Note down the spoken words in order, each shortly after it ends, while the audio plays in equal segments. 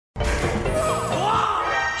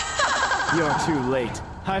You're too late.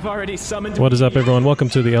 I've already summoned... What is up, everyone? Welcome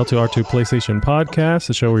to the L2R2 PlayStation Podcast,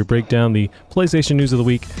 the show where we break down the PlayStation news of the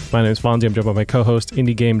week. My name is Fonzie. I'm joined by my co-host,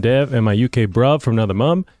 Indie Game Dev, and my UK bruv from another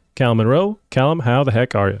mum, Callum Monroe. Callum, how the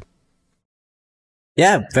heck are you?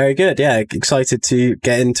 Yeah, very good. Yeah, excited to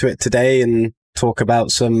get into it today and talk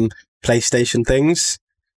about some PlayStation things.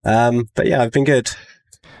 But yeah, I've been good.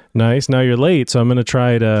 Nice. Now you're late, so I'm going to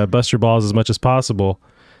try to bust your balls as much as possible.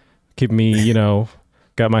 Keep me,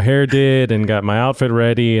 got my hair did and got my outfit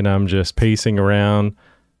ready, and I'm just pacing around.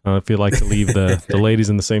 I don't feel like to leave the ladies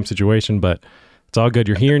in the same situation, but it's all good.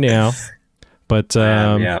 You're here now. But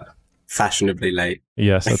yeah, fashionably late.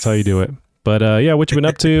 Yes, that's how you do it. But yeah, what you been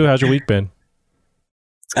up to? How's your week been?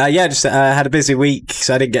 Yeah, just had a busy week,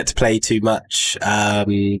 so I didn't get to play too much.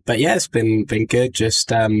 But yeah, it's been good. Just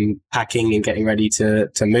packing and getting ready to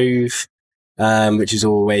move, which is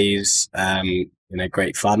always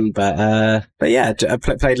great fun. But yeah, I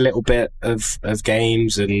played a little bit of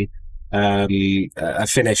games, and I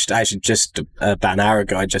finished actually just about an hour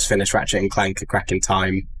ago. I just finished Ratchet and Clank: A Crack in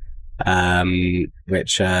Time,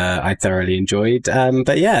 which I thoroughly enjoyed.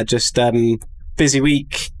 But yeah, just busy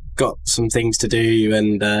week. Got some things to do,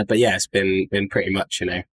 and but yeah, it's been pretty much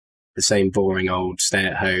the same boring old stay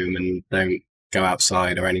at home and don't go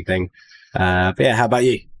outside or anything. But yeah, how about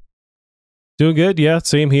you? Doing good. Yeah,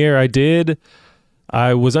 same here.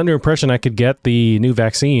 I was under impression I could get the new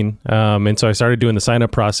vaccine, and so I started doing the sign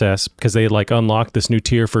up process because they unlocked this new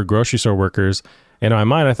tier for grocery store workers. And in my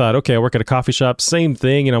mind, I thought, okay, I work at a coffee shop, same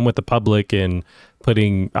thing, I'm with the public and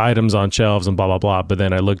putting items on shelves and blah blah blah. But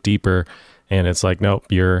then I looked deeper. And it's like, nope,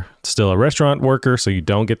 you're still a restaurant worker, so you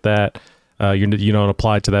don't get that. You don't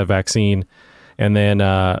apply to that vaccine. And then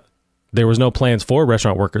there was no plans for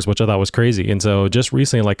restaurant workers, which I thought was crazy. And so just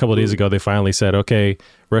recently, a couple of days ago, they finally said, okay,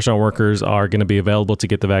 restaurant workers are going to be available to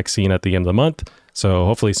get the vaccine at the end of the month. So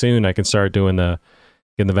hopefully soon I can start getting the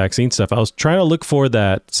vaccine stuff. I was trying to look for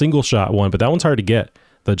that single shot one, but that one's hard to get.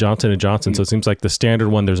 The Johnson & Johnson. So it seems like the standard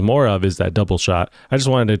one there's more of is that double shot. I just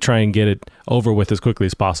wanted to try and get it over with as quickly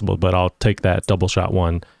as possible, but I'll take that double shot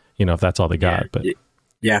one, if that's all they got. But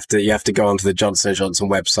you have to go onto the Johnson & Johnson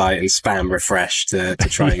website and spam refresh to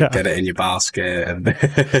try and get it in your basket. And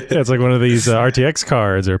yeah, it's like one of these RTX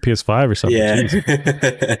cards or PS5 or something. Yeah.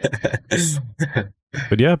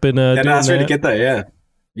 But yeah, been doing that's that. really good though. Yeah,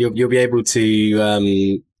 you'll be able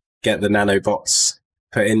to get the nanobots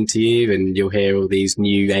put into you, and you'll hear all these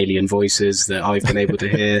new alien voices that I've been able to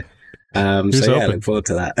hear. So yeah, I look forward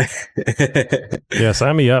to that. Yeah,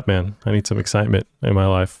 sign me up, man. I need some excitement in my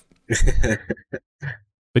life.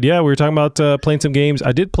 But yeah, we were talking about playing some games.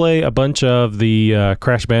 I did play a bunch of the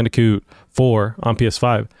Crash Bandicoot 4 on PS5.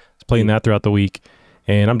 I was playing that throughout the week,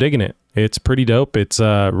 and I'm digging it. It's pretty dope. It's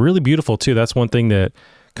really beautiful too. That's one thing that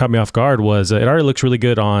caught me off guard was it already looks really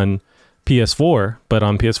good on PS4, but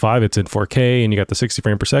on PS5 it's in 4K and you got the 60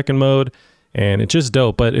 frame per second mode, and it's just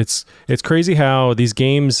dope. But it's crazy how these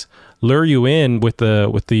games lure you in with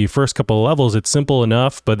the first couple of levels. It's simple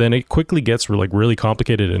enough, but then it quickly gets really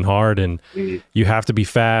complicated and hard, and you have to be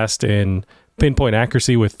fast and pinpoint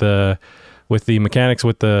accuracy with the mechanics,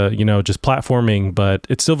 with the just platforming. But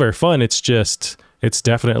it's still very fun. It's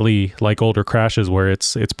definitely like older Crashes where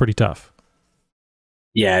it's pretty tough.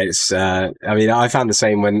 Yeah, it's. I found the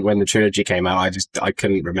same when the trilogy came out. I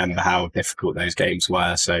couldn't remember how difficult those games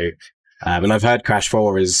were. So, and I've heard Crash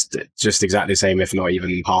 4 is just exactly the same, if not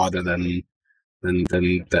even harder than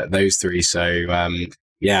those three. So,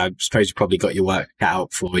 yeah, I suppose you probably got your work cut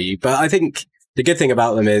out for you. But I think the good thing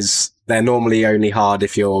about them is they're normally only hard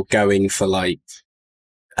if you're going for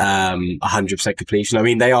 100% completion. I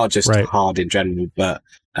mean, they are just hard in general, but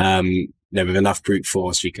with enough brute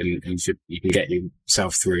force, you can get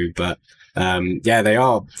yourself through. But yeah, they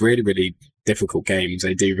are really, really difficult games.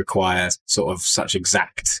 They do require sort of such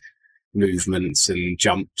exact movements and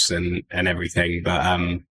jumps and everything. But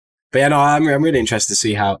yeah, no, I'm really interested to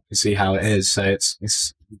see how it is. So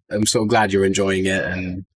I'm sort of glad you're enjoying it,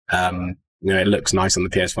 and it looks nice on the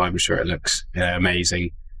PS5. I'm sure it looks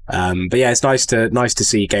amazing. But yeah, it's nice to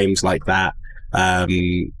see games like that.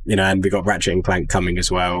 And we got Ratchet and Clank coming as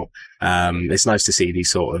well. It's nice to see these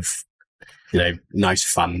sort of, nice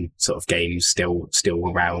fun sort of games still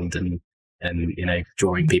around and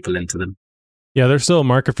drawing people into them. Yeah, there's still a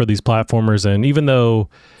market for these platformers, and even though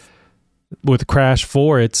with Crash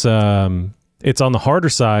 4, it's on the harder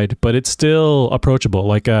side, but it's still approachable.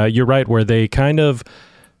 Like you're right, where they kind of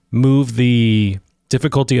move the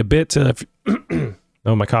difficulty a bit to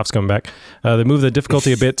Oh, my cough's coming back. They moved the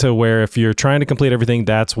difficulty a bit to where if you're trying to complete everything,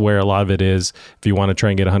 that's where a lot of it is. If you want to try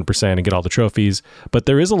and get 100% and get all the trophies. But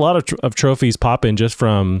there is a lot of trophies popping just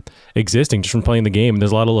from existing, just from playing the game.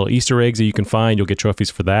 There's a lot of little Easter eggs that you can find. You'll get trophies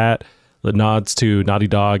for that. The nods to Naughty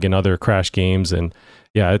Dog and other Crash games. And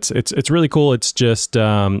yeah, it's really cool. It's just,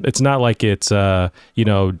 it's not like it's,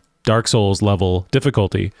 Dark Souls level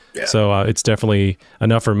difficulty. Yeah. So it's definitely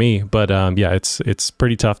enough for me. But yeah, it's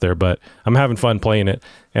pretty tough there, but I'm having fun playing it.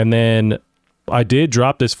 And then I did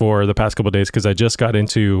drop this for the past couple of days because I just got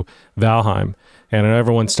into Valheim, and I know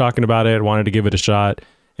everyone's talking about it, wanted to give it a shot.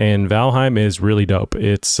 And Valheim is really dope.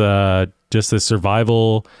 It's just this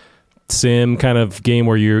survival sim kind of game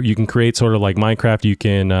where you can create sort of like Minecraft. You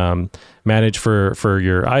can manage for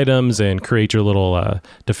your items and create your little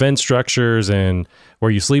defense structures and where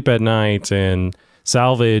you sleep at night and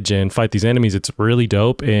salvage and fight these enemies. It's really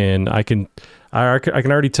dope, and I can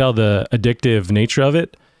already tell the addictive nature of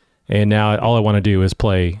it. And now all I want to do is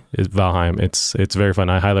play Valheim. It's very fun.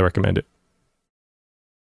 I highly recommend it.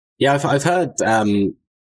 Yeah, I've heard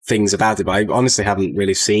things about it, but I honestly haven't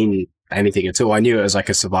really seen anything at all. I knew it was like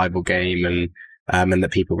a survival game and that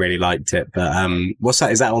people really liked it. But what's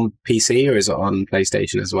that? Is that on PC or is it on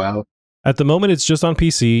PlayStation as well? At the moment, it's just on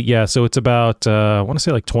PC. Yeah, so it's about, I want to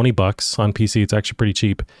say like $20 on PC. It's actually pretty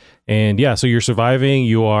cheap. And yeah, so you're surviving,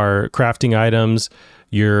 you are crafting items.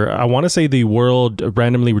 I want to say the world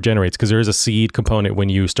randomly regenerates because there is a seed component when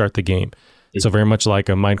you start the game. So very much like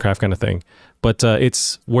a Minecraft kind of thing. But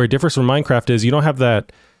it's where it differs from Minecraft is you don't have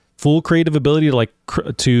that full creative ability to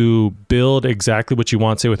to build exactly what you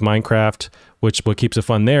want, say with Minecraft, which what keeps it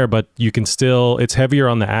fun there, but you can still, it's heavier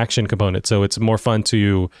on the action component. So it's more fun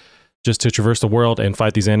to traverse the world and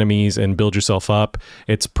fight these enemies and build yourself up.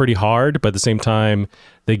 It's pretty hard, but at the same time,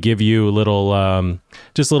 they give you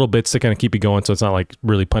just little bits to kind of keep you going. So it's not like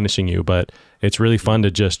really punishing you, but it's really fun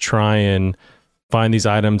to just try and find these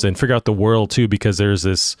items and figure out the world too, because there's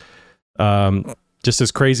this, just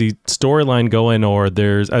this crazy storyline going, or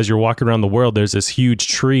as you're walking around the world, there's this huge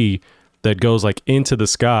tree that goes like into the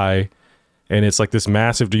sky. And it's like this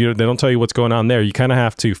massive, they don't tell you what's going on there. You kind of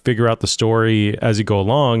have to figure out the story as you go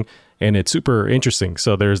along. And it's super interesting.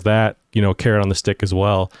 So there's that, carrot on the stick as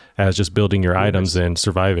well as just building your items and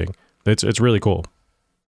surviving. It's really cool.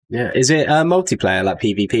 Yeah. Is it multiplayer like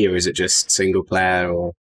PvP or is it just single player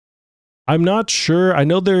or? I'm not sure. I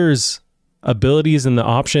know there's abilities in the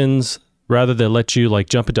options rather than let you like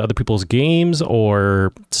jump into other people's games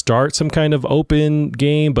or start some kind of open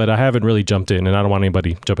game, but I haven't really jumped in and I don't want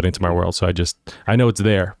anybody jumping into my world. So I know it's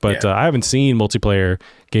there, but I haven't seen multiplayer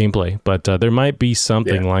gameplay, but there might be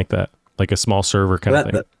something like that, like a small server kind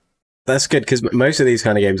of thing. That's good because most of these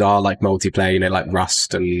kind of games are like multiplayer, like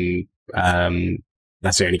Rust, and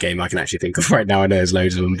that's the only game I can actually think of right now. I know there's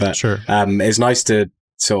loads of them, but sure. It's nice to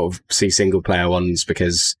sort of see single player ones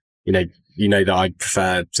because, you know that I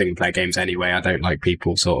prefer single player games anyway. I don't like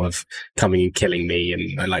people sort of coming and killing me,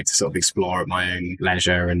 and I like to sort of explore at my own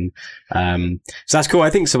leisure. And so that's cool. I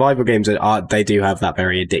think survival games they do have that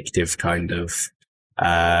very addictive kind of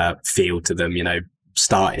feel to them,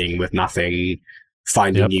 starting with nothing,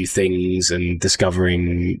 finding new things and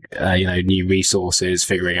discovering new resources,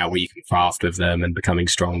 figuring out what you can craft with them and becoming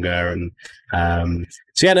stronger. And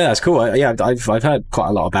so yeah, no, that's cool. I've heard quite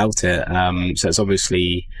a lot about it. So it's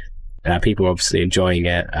obviously people are obviously enjoying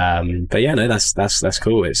it. But yeah, no, that's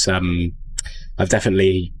cool. It's it's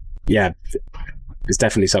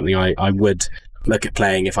definitely something I would look at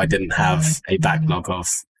playing if I didn't have a backlog of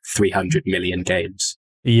 300 million games.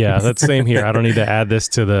 Yeah, that's same here. I don't need to add this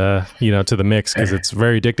to the to the mix because it's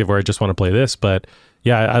very addictive where I just want to play this. But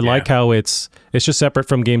yeah, I like how it's just separate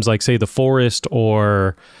from games like say The Forest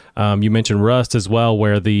or you mentioned Rust as well,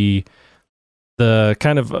 where the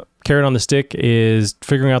kind of carrot on the stick is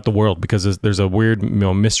figuring out the world because there's a weird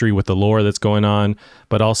mystery with the lore that's going on,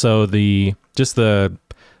 but also the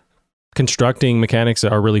constructing mechanics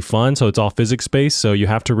are really fun. So it's all physics based. So you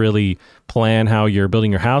have to really plan how you're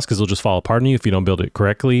building your house because it'll just fall apart on you if you don't build it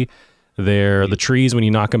correctly. The trees, when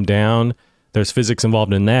you knock them down, there's physics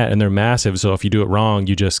involved in that and they're massive. So if you do it wrong,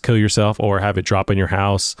 you just kill yourself or have it drop in your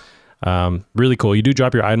house. Really cool. You do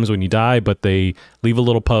drop your items when you die, but they leave a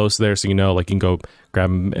little post there so you can go grab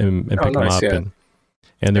them and pick them up. Yeah.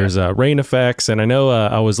 And there's rain effects. And I know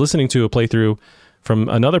I was listening to a playthrough from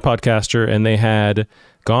another podcaster, and they had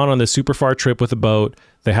gone on this super far trip with a boat.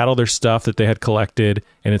 They had all their stuff that they had collected,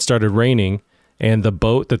 and it started raining, and the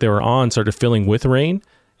boat that they were on started filling with rain,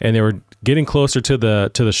 and they were getting closer to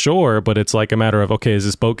the shore, but it's like a matter of, okay, is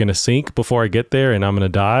this boat going to sink before I get there and I'm going to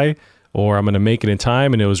die? Or I'm going to make it in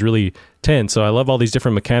time. And it was really tense. So I love all these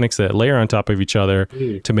different mechanics that layer on top of each other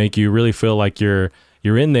to make you really feel like you're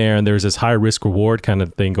you're in there and there's this high risk reward kind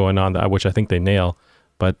of thing going on, which I think they nail.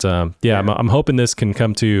 But I'm hoping this can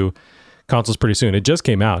come to consoles pretty soon. It just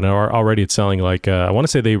came out and already it's selling like, I want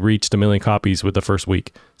to say they reached 1 million copies with the first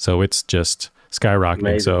week. So it's just skyrocketing.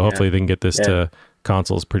 Amazing, so hopefully they can get this to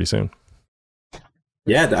consoles pretty soon.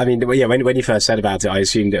 Yeah, I mean, when you first said about it, I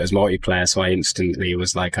assumed it was multiplayer, so I instantly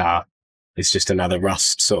was like, it's just another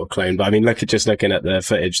Rust sort of clone. But I mean, looking at the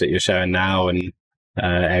footage that you're showing now and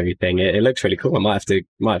everything, it looks really cool. I might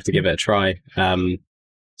have to give it a try.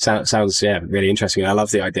 Sounds really interesting. I love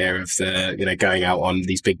the idea of the going out on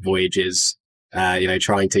these big voyages,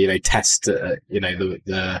 trying to test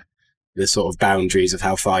the sort of boundaries of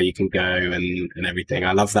how far you can go and everything.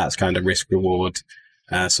 I love that kind of risk reward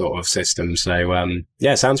sort of system. So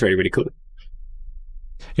it sounds really, really cool.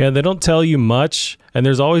 Yeah, they don't tell you much, and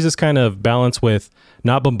there's always this kind of balance with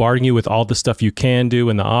not bombarding you with all the stuff you can do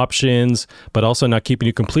and the options, but also not keeping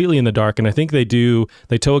you completely in the dark. And I think they toe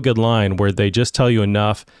a good line where they just tell you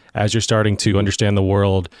enough as you're starting to understand the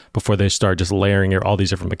world before they start just layering all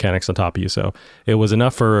these different mechanics on top of you. So it was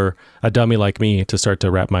enough for a dummy like me to start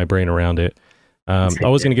to wrap my brain around it. I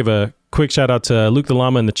was going to give a quick shout out to Luke the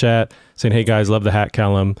Llama in the chat saying, "Hey guys, love the hat,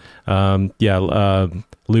 Callum."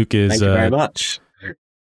 Luke is... Thank you very much.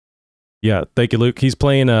 Yeah, thank you, Luke. He's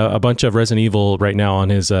playing a bunch of Resident Evil right now on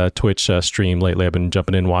his Twitch stream lately. I've been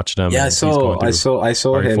jumping in watching him. Yeah, I saw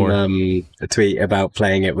him a tweet about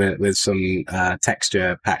playing it with some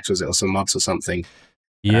texture packs, was it, or some mods or something?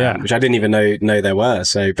 Yeah, which I didn't even know there were.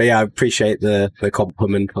 So, but yeah, I appreciate the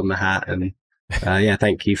compliment on the hat, and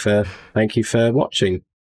thank you for watching.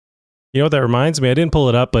 You know what that reminds me? I didn't pull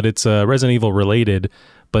it up, but it's Resident Evil related.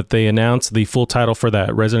 But they announced the full title for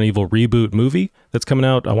that Resident Evil reboot movie that's coming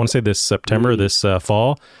out, I want to say this September, this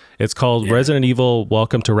fall. It's called Resident Evil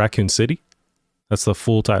Welcome to Raccoon City. That's the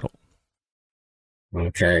full title.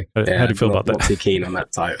 Okay. How do you feel about that? Not too keen on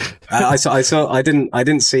that title. I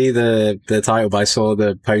didn't see the title, but I saw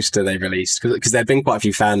the poster they released, because there'd been quite a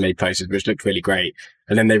few fan-made posters, which looked really great.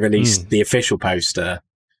 And then they released the official poster,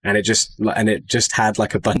 and it just had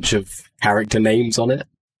like a bunch of character names on it.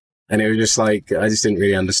 And it was just like, I just didn't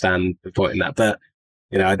really understand the point in that. But,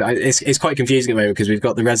 it's quite confusing at the moment because we've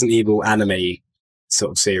got the Resident Evil anime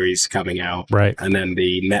sort of series coming out. Right. And then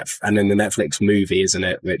the Netflix movie, isn't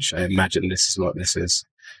it? Which I imagine this is what this is.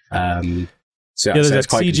 So it's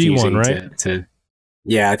quite CG confusing one, right?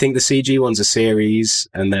 I think the CG one's a series,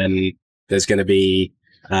 and then there's going to be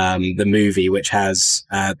the movie, which has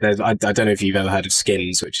I don't know if you've ever heard of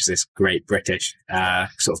Skins, which is this great British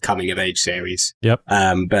sort of coming of age series. Yep.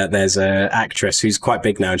 But there's a actress who's quite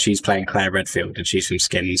big now, and she's playing Claire Redfield, and she's from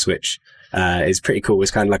Skins, which is pretty cool.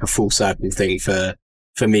 It's kind of like a full circle thing for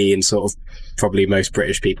me and sort of probably most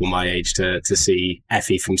British people my age to see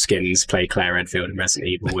Effie from Skins play Claire Redfield in Resident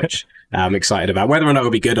Evil, which I'm excited about. Whether or not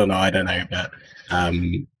it'll be good or not, I don't know, but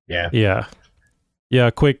Yeah,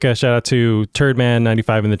 quick shout out to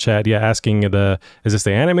Turdman95 in the chat. Yeah, asking is this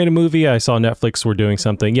the animated movie? I saw Netflix were doing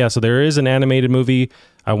something. Yeah, so there is an animated movie.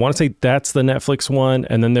 I want to say that's the Netflix one,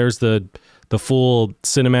 and then there's the full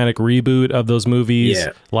cinematic reboot of those movies,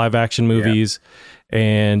 live action movies,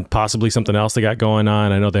 and possibly something else they got going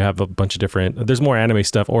on. I know they have a bunch of different. There's more anime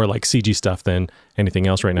stuff or like CG stuff than anything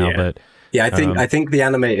else right now. But I think the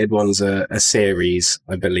animated one's a series,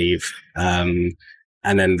 I believe.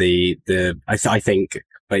 And then I think,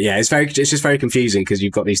 but it's just very confusing because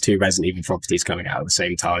you've got these two Resident Evil properties coming out at the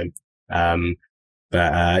same time.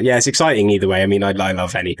 It's exciting either way. I mean, I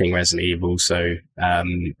love anything Resident Evil, so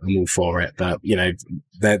I'm all for it. But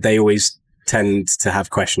they always tend to have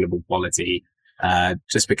questionable quality,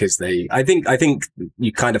 just because I think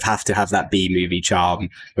you kind of have to have that B movie charm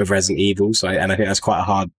with Resident Evil. And I think that's quite a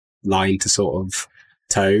hard line to sort of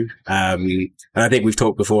toe. And I think we've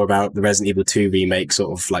talked before about the Resident Evil 2 remake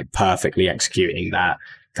sort of like perfectly executing that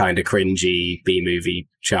kind of cringy B movie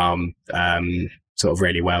charm sort of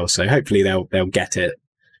really well. So hopefully they'll get it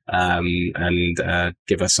and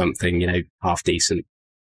give us something half decent.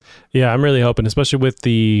 Yeah, I'm really hoping, especially with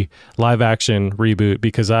the live action reboot,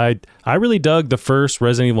 because I really dug the first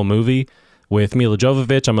Resident Evil movie with Mila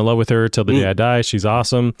Jovovich. I'm in love with her till the day I die. She's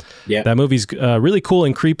awesome. Yeah, that movie's really cool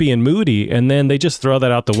and creepy and moody. And then they just throw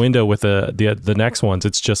that out the window with the next ones.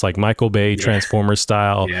 It's just like Michael Bay Transformers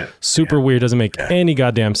style, super weird. Doesn't make any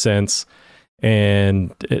goddamn sense.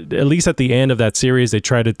 And at least at the end of that series, they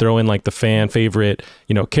try to throw in like the fan favorite,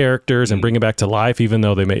 characters and bring it back to life, even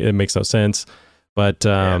though it makes no sense. But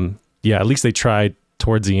at least they tried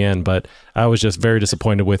towards the end. But I was just very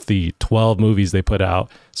disappointed with the 12 movies they put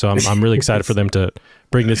out. So I'm really excited for them to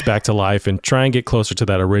bring this back to life and try and get closer to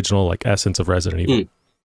that original like essence of Resident Evil.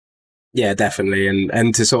 Yeah, definitely.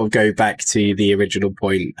 And to sort of go back to the original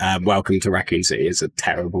point, Welcome to Raccoon City is a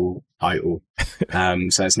terrible title.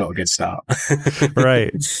 So it's not a good start.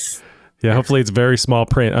 Right. Yeah, hopefully it's very small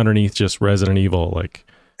print underneath just Resident Evil. Like,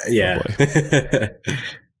 yeah. Oh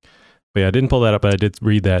but yeah, I didn't pull that up, but I did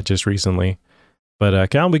read that just recently.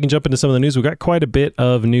 But Cal, we can jump into some of the news. We've got quite a bit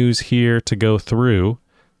of news here to go through.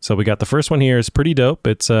 So we got the first one here is pretty dope.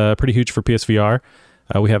 It's pretty huge for PSVR.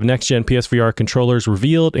 We have next-gen PSVR controllers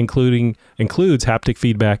revealed, includes haptic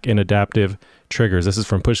feedback and adaptive triggers. This is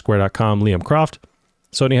from pushsquare.com, Liam Croft.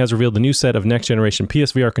 Sony has revealed the new set of next-generation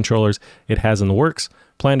PSVR controllers it has in the works.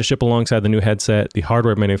 Planned to ship alongside the new headset, the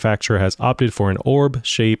hardware manufacturer has opted for an orb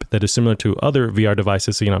shape that is similar to other VR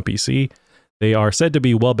devices seen on PC. They are said to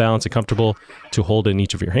be well-balanced and comfortable to hold in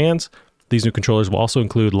each of your hands. These new controllers will also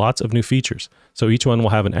include lots of new features. So each one will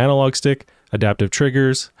have an analog stick, adaptive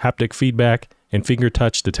triggers, haptic feedback, and finger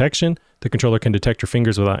touch detection. The controller can detect your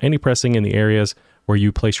fingers without any pressing in the areas where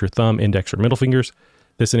you place your thumb, index, or middle fingers.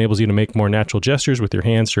 This enables you to make more natural gestures with your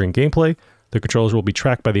hands during gameplay. The controllers will be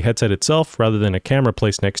tracked by the headset itself rather than a camera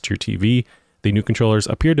placed next to your TV. The new controllers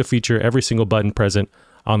appear to feature every single button present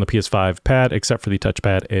on the PS5 pad except for the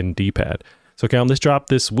touchpad and D-pad. So Callum, this dropped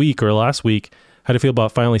this week or last week. How do you feel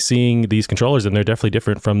about finally seeing these controllers? And they're definitely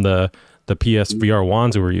different from the PSVR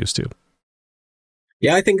wands we were used to.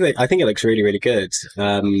 Yeah, I think it looks really, really good.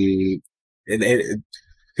 With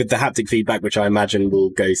the haptic feedback, which I imagine will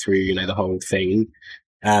go through, the whole thing.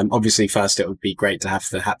 Obviously, first it would be great to have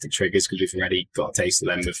the haptic triggers because we've already got a taste of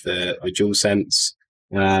them with the DualSense.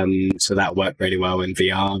 So that worked really well in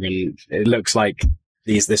VR, and it looks like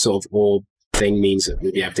this sort of orb thing means that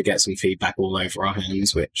we'll be able to get some feedback all over our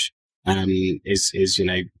hands, which is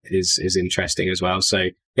interesting as well. So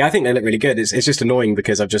yeah, I think they look really good. It's just annoying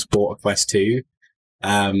because I've just bought a Quest 2.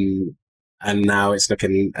 And now it's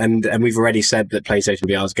looking, and we've already said that PlayStation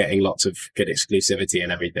VR is getting lots of good exclusivity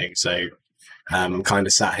and everything. So I'm kind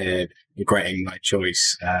of sat here regretting my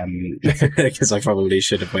choice because I probably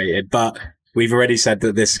should have waited. But we've already said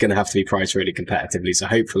that this is going to have to be priced really competitively. So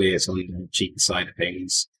hopefully it's on the cheaper side of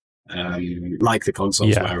things, like the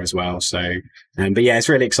consoles were as well. So, but yeah, it's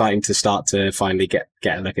really exciting to start to finally get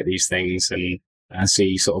a look at these things and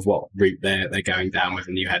see sort of what route they're going down with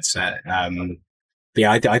a new headset. But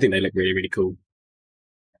yeah, I think they look really, really cool.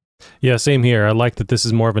 Yeah, same here. I like that this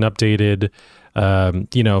is more of an updated,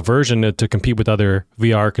 version to compete with other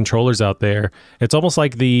VR controllers out there. It's almost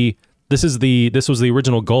like this was the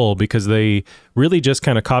original goal because they really just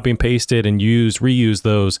kind of copy and pasted and reused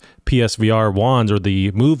those PSVR wands, or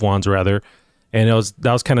the Move wands rather, and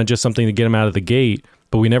that was kind of just something to get them out of the gate.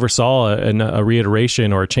 But we never saw a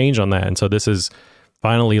reiteration or a change on that, and so this is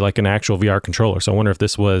finally like an actual VR controller. So I wonder if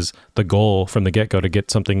this was the goal from the get-go to get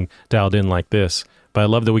something dialed in like this. But I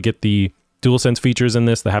love that we get the DualSense features in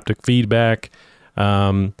this, the haptic feedback.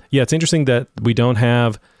 Yeah, it's interesting that we don't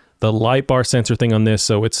have the light bar sensor thing on this,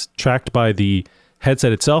 so it's tracked by the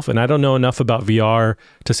headset itself. And I don't know enough about VR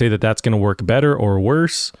to say that that's going to work better or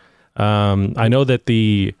worse. I know that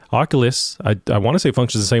the Oculus, I want to say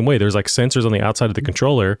functions the same way. There's like sensors on the outside of the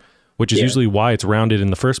controller, which is usually why it's rounded in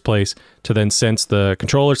the first place, to then sense the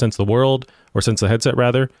controller, sense the world, or sense the headset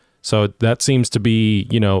rather. So that seems to be,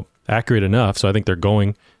 accurate enough. So I think they're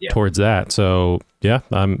going towards that. So yeah,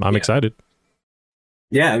 I'm excited.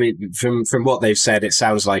 Yeah, I mean, from what they've said, it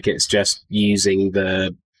sounds like it's just using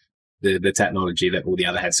the technology that all the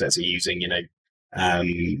other headsets are using,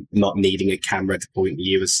 not needing a camera to point to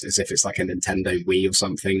you as if it's like a Nintendo Wii or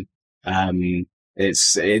something.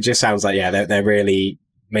 It just sounds like, they're really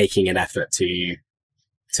making an effort to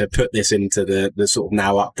put this into the sort of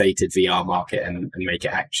now updated VR market and make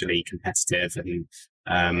it actually competitive. And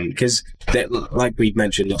because like we've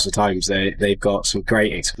mentioned lots of times, they've got some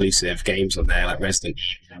great exclusive games on there, like Resident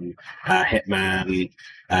Evil, Hitman,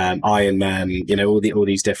 Iron Man, all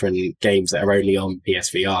these different games that are only on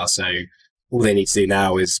PSVR. So all they need to do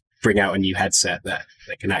now is bring out a new headset that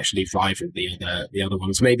can actually rival the other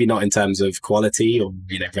ones. Maybe not in terms of quality or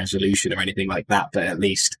resolution or anything like that, but at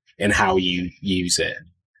least in how you use it,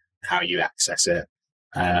 how you access it.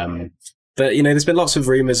 But there's been lots of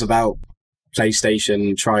rumors about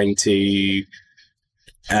PlayStation trying to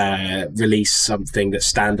release something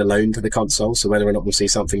that's standalone to the console. So whether or not we'll see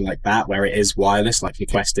something like that, where it is wireless, like the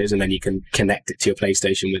Quest is, and then you can connect it to your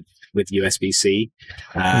PlayStation with USB-C.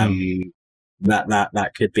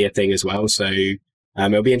 That could be a thing as well. So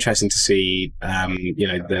it'll be interesting to see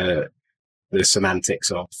the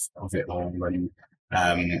semantics of it all, and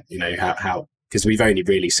how, because we've only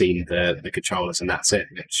really seen the controllers and that's it,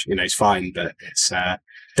 which is fine, but it's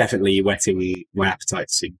definitely whetting my appetite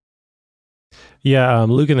to see. Yeah,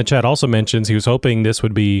 Luke in the chat also mentions he was hoping this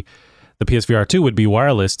would be the PSVR2 would be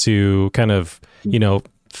wireless to kind of, you know,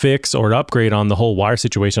 fix or upgrade on the whole wire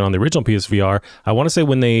situation on the original PSVR. I want to say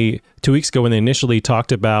when 2 weeks ago, when they initially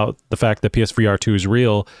talked about the fact that PSVR2 is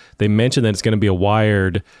real, they mentioned that it's going to be a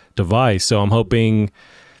wired device. So I'm hoping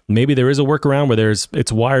maybe there is a workaround where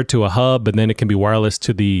it's wired to a hub and then it can be wireless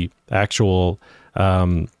to the actual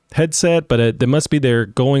headset. But there must be they're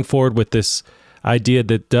going forward with this idea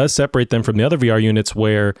that does separate them from the other VR units,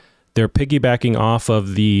 where they're piggybacking off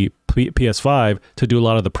of the PS5 to do a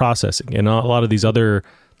lot of the processing. And a lot of these other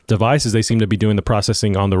devices, they seem to be doing the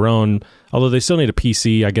processing on their own, although they still need a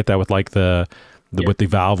PC. I get that with like with the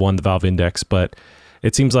Valve one, the Valve Index, but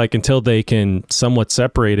it seems like until they can somewhat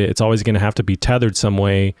separate it, it's always going to have to be tethered some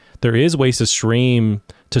way. There is ways to stream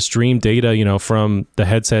data, you know, from the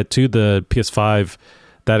headset to the PS5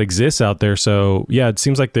 that exists out there. So yeah, it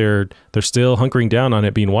seems like they're still hunkering down on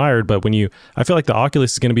it being wired. But I feel like the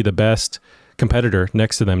Oculus is going to be the best competitor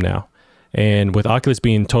next to them now. And with Oculus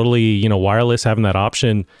being totally, you know, wireless, having that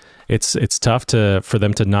option, it's tough for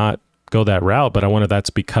them to not go that route. But I wonder if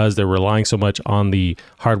that's because they're relying so much on the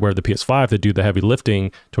hardware of the PS5 to do the heavy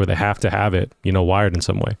lifting to where they have to have it, you know, wired in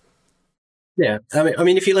some way. Yeah, I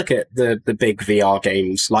mean, if you look at the big VR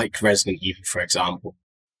games like Resident Evil, for example,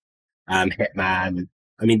 Hitman,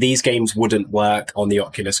 I mean, these games wouldn't work on the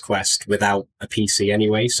Oculus Quest without a PC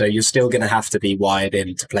anyway, so you're still going to have to be wired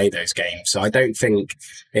in to play those games. So I don't think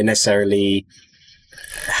it necessarily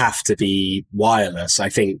have to be wireless. I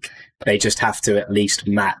think they just have to at least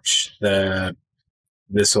match the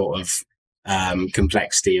sort of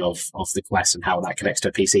complexity of the Quest and how that connects to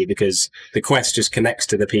a PC, because the Quest just connects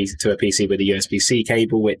to a PC with a USB-C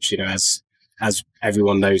cable, which, you know, as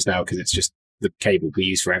everyone knows now, because it's just the cable we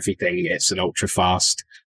use for everything. It's an ultra fast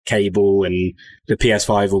cable, and the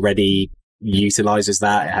PS5 already utilizes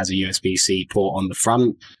that. It has a USB-C port on the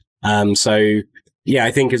front. So yeah,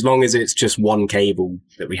 I think as long as it's just one cable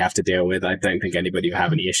that we have to deal with, I don't think anybody will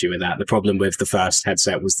have any issue with that. The problem with the first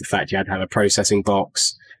headset was the fact you had to have a processing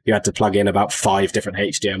box. You had to plug in about 5 different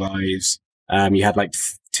HDMIs. You had like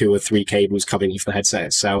 2 or 3 cables coming off the headset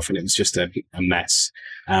itself, and it was just a mess.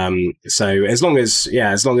 So as long as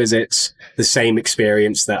it's the same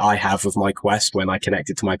experience that I have with my Quest when I connect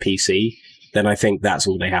it to my PC, then I think that's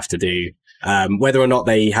all they have to do. Whether or not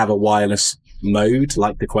they have a wireless mode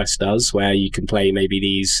like the Quest does, where you can play maybe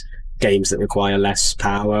these games that require less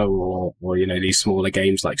power, or you know, these smaller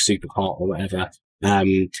games like Super Hot or whatever,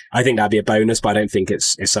 I think that'd be a bonus, but I don't think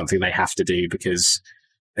it's something they have to do, because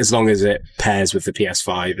as long as it pairs with the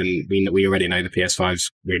PS5, and we already know the PS5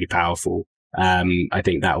 is really powerful, I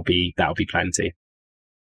think that'll be plenty.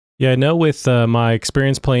 Yeah, I know with my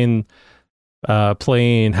experience playing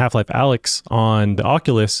Half-Life Alyx on the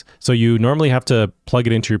Oculus, so you normally have to plug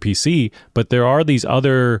it into your PC, but there are these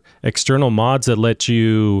other external mods that let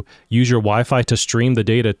you use your Wi-Fi to stream the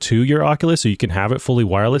data to your Oculus, so you can have it fully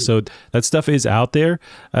wireless. So that stuff is out there.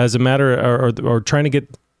 As a matter or trying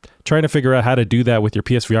to figure out how to do that with your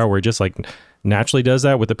PSVR, where it just like naturally does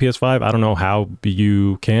that with the PS5. I don't know how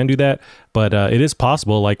you can do that, but it is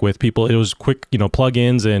possible. Like with people, it was quick, you know,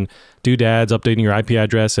 plugins and doodads updating your IP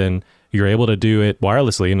address, and you're able to do it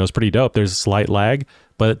wirelessly, and it was pretty dope. There's a slight lag,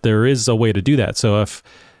 but there is a way to do that. So if,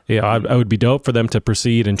 you know, I would be dope for them to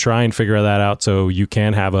proceed and try and figure that out, so you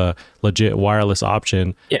can have a legit wireless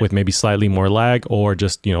option with maybe slightly more lag, or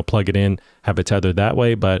just, you know, plug it in, have it tethered that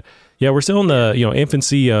way. But yeah, we're still in the, you know,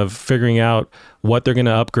 infancy of figuring out what they're going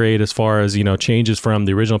to upgrade as far as, you know, changes from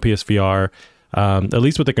the original PSVR. At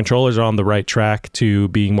least with the controllers are on the right track to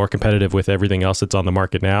being more competitive with everything else that's on the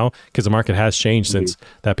market now, because the market has changed since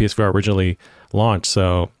that PSVR originally launched.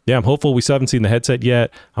 So yeah, I'm hopeful. We still haven't seen the headset yet.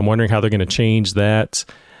 I'm wondering how they're going to change that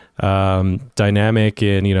dynamic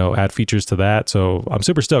and, you know, add features to that. So I'm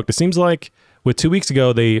super stoked. It seems like with 2 weeks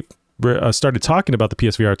ago, they started talking about the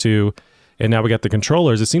PSVR2, and now we got the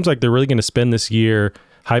controllers. It seems like they're really going to spend this year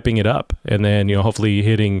hyping it up, and then, you know, hopefully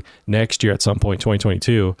hitting next year at some point,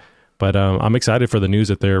 2022. But I'm excited for the news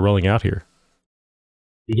that they're rolling out here.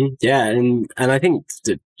 Yeah, and I think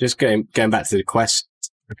just going back to the Quest,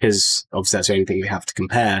 because obviously that's the only thing we have to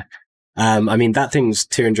compare. I mean, that thing's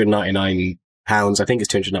 £299. I think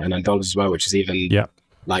it's $299 as well, which is even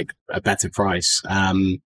like a better price.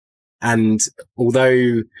 And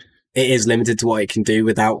although it is limited to what it can do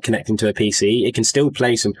without connecting to a PC, it can still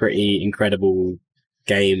play some pretty incredible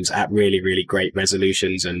games at really, really great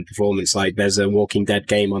resolutions and performance. Like there's a Walking Dead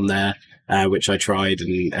game on there, which I tried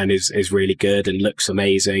and is really good and looks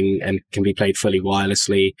amazing and can be played fully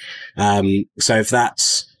wirelessly. So if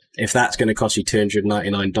that's going to cost you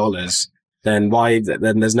 $299, then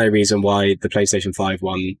there's no reason why the PlayStation 5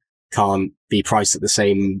 one can't be priced at the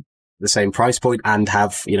same the same price point and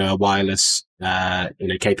have, you know, a wireless, you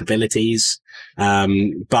know, capabilities.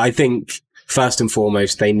 But I think first and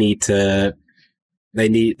foremost, they don't need to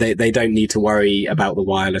worry about the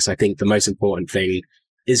wireless. I think the most important thing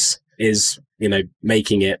is, you know,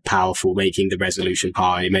 making it powerful, making the resolution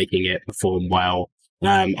high, making it perform well.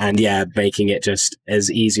 And yeah, making it just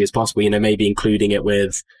as easy as possible, you know, maybe including it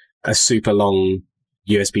with a super long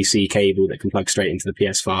USB-C cable that can plug straight into the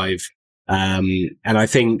PS5. And I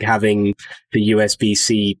think having the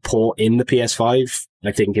USB-C port in the PS5,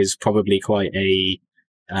 I think is probably quite is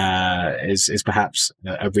perhaps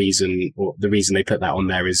a reason, or the reason they put that on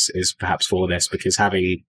there is perhaps for this, because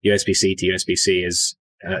having USB-C to USB-C is,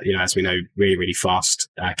 you know, as we know, really, really fast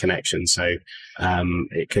connection. So,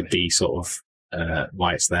 it could be sort of,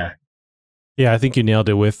 why it's there. Yeah, I think you nailed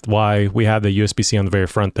it with why we have the USB-C on the very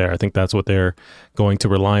front there. I think that's what they're going to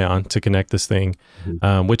rely on to connect this thing,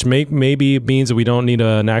 which maybe means that we don't need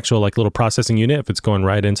an actual like little processing unit if it's going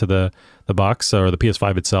right into the box or the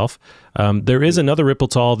PS5 itself. There is another ripple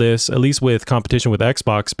to all this, at least with competition with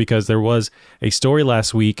Xbox, because there was a story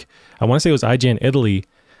last week, I want to say it was IGN Italy,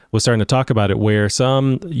 was starting to talk about it, where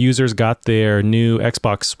some users got their new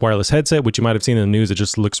Xbox wireless headset, which you might have seen in the news. It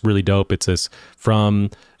just looks really dope. It's this from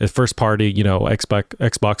a first party, you know,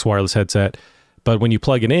 Xbox wireless headset. But when you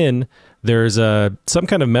plug it in, there's some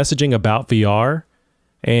kind of messaging about VR.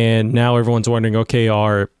 And now everyone's wondering, okay,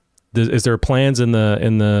 is there plans in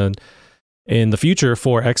the future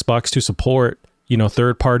for Xbox to support, you know,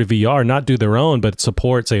 third-party VR, not do their own, but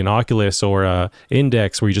support, say, an Oculus or a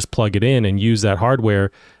Index, where you just plug it in and use that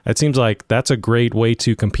hardware? It seems like that's a great way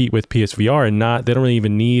to compete with PSVR, and they don't really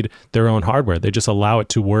even need their own hardware. They just allow it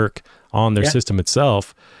to work on their system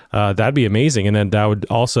itself. That'd be amazing, and then that would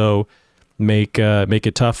also make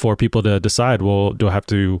it tough for people to decide, well, do I have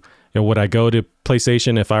to, you know, would I go to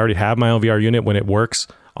PlayStation if I already have my own VR unit when it works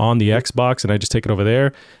on the Xbox and I just take it over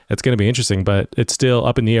there? It's going to be interesting, but it's still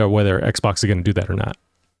up in the air whether Xbox is going to do that or not.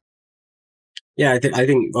 Yeah, I think I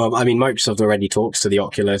mean, Microsoft already talks to the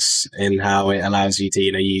Oculus in how it allows you to,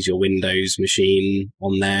 you know, use your Windows machine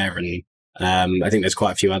on there. And I think there's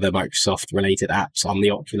quite a few other Microsoft related apps on the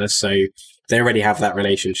Oculus. So they already have that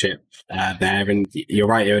relationship there. And you're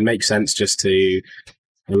right, it would make sense just to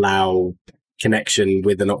allow connection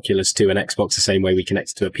with an Oculus to an Xbox the same way we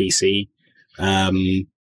connect to a PC.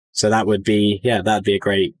 So that would be, that'd be a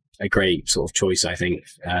great sort of choice, I think,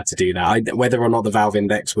 to do that. Whether or not the Valve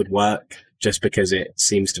Index would work, just because it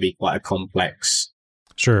seems to be quite a complex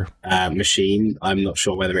machine, I'm not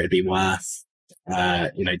sure whether it'd be worth,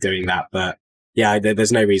 you know, doing that. But yeah,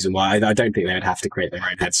 there's no reason why. I don't think they would have to create their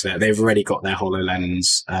own headset. They've already got their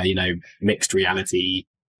HoloLens, you know, mixed reality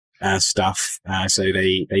stuff. So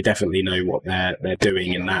they definitely know what they're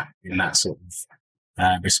doing in that sort of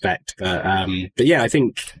respect. But yeah, I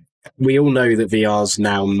think we all know that VR's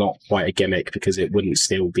now not quite a gimmick, because it wouldn't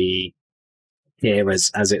still be here as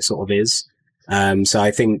it sort of is. So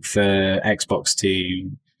I think for Xbox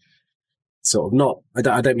to sort of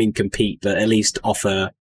I don't mean compete, but at least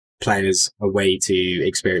offer players a way to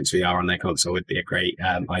experience VR on their console would be a great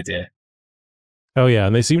idea. Oh yeah,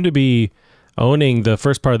 and they seem to be owning the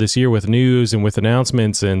first part of this year with news and with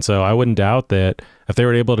announcements, and so I wouldn't doubt that if they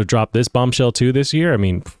were able to drop this bombshell too this year, I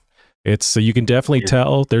mean, so you can definitely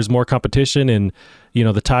tell there's more competition, and you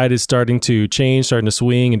know, the tide is starting to change, starting to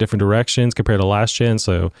swing in different directions compared to last gen.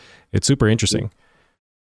 So it's super interesting.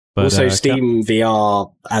 But also, Steam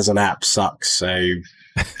VR as an app sucks. So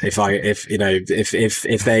if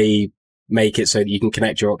they make it so that you can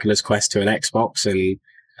connect your Oculus Quest to an Xbox and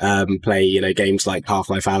play, you know, games like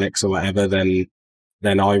Half-Life Alyx or whatever,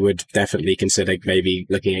 then I would definitely consider maybe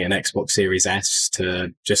looking at an Xbox Series S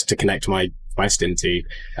to connect my Quest into,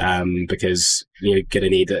 because you're going to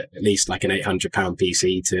need at least like an £800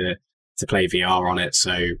 PC to play VR on it.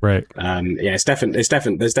 So right, yeah, there's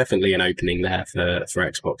definitely an opening there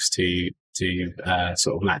for Xbox to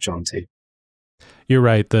sort of latch onto. You're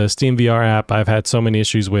right. The Steam VR app, I've had so many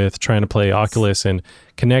issues with trying to play Oculus and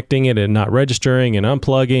connecting it and not registering and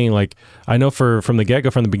unplugging. Like, I know from the get-go,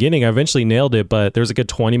 from the beginning, I eventually nailed it, but there's a good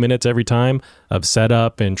 20 minutes every time of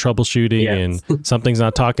setup and troubleshooting and something's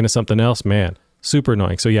not talking to something else. Man, super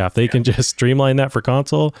annoying. So yeah, if they can just streamline that for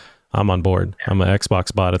console, I'm on board. I'm an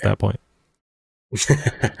Xbox bot at that point.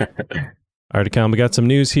 All right, Akan, we got some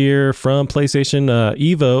news here from PlayStation.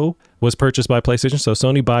 Evo was purchased by PlayStation. So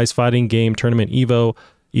Sony buys fighting game tournament Evo.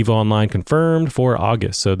 Evo Online confirmed for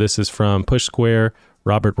August. So this is from Push Square.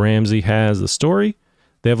 Robert Ramsey has the story.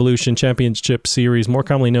 The Evolution Championship Series, more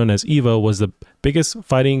commonly known as EVO, was the biggest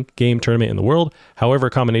fighting game tournament in the world. However,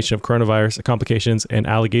 a combination of coronavirus complications and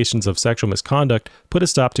allegations of sexual misconduct put a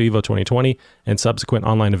stop to EVO 2020 and subsequent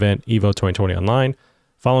online event EVO 2020 Online.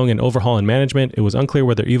 Following an overhaul in management, it was unclear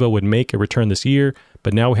whether EVO would make a return this year,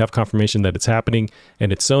 but now we have confirmation that it's happening,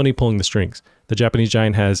 and it's Sony pulling the strings. The Japanese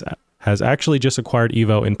giant has actually just acquired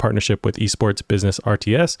EVO in partnership with esports business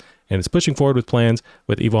RTS, and is pushing forward with plans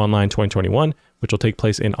with EVO Online 2021, which will take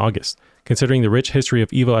place in August. Considering the rich history of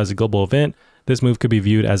EVO as a global event, this move could be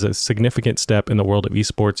viewed as a significant step in the world of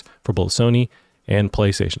esports for both Sony and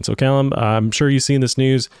PlayStation. So Callum, I'm sure you've seen this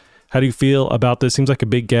news. How do you feel about this? Seems like a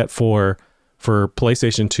big get for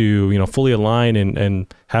PlayStation to, fully align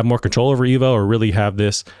and have more control over EVO, or really have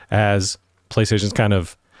this as PlayStation's kind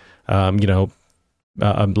of,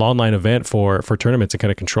 an online event for tournaments and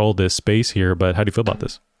kind of control this space here. But how do you feel about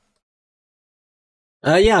this?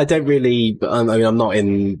 Yeah, I don't really, I'm not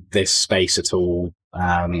in this space at all.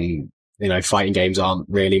 Fighting games aren't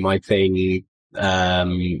really my thing.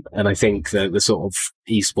 And I think that the sort of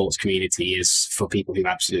esports community is for people who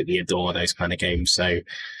absolutely adore those kind of games. So,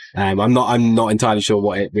 I'm not entirely sure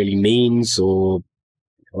what it really means or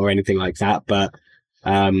anything like that, but,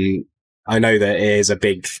 I know that it is a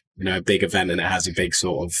big event, and it has a big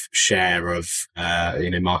sort of share of,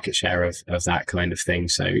 market share of that kind of thing.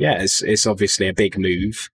 So yeah, it's obviously a big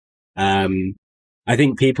move. I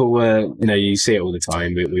think people were, you see it all the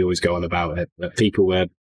time. We always go on about it, but people were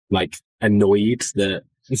like annoyed that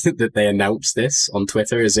that they announced this on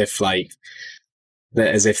Twitter as if they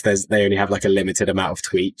only have like a limited amount of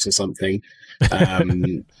tweets or something.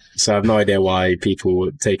 So I have no idea why people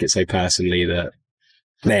would take it so personally that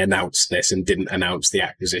they announced this and didn't announce the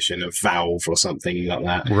acquisition of Valve or something like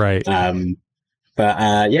that. Right.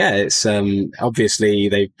 It's obviously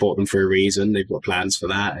they've bought them for a reason. They've got plans for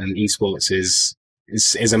that, and esports is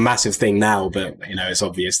a massive thing now, but it's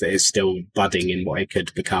obvious that it's still budding in what it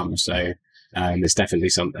could become. So it's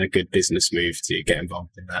definitely a good business move to get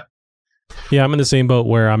involved in that. Yeah, I'm in the same boat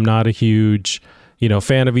where I'm not a huge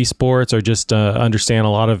fan of esports, or just understand a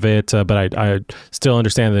lot of it, but I still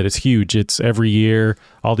understand that it's huge. It's every year,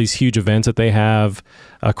 all these huge events that they have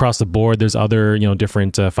across the board. There's other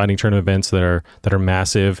different fighting tournament events that are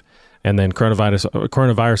massive, and then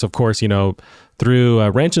coronavirus, of course, threw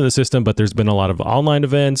a wrench in the system. But there's been a lot of online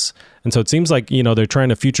events, and so it seems like they're trying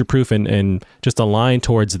to future-proof and just align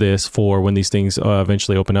towards this for when these things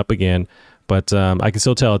eventually open up again. But I can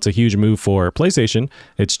still tell it's a huge move for PlayStation.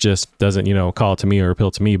 It just doesn't, call to me or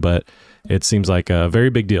appeal to me, but it seems like a very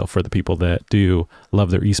big deal for the people that do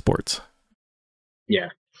love their esports. Yeah.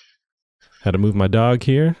 Had to move my dog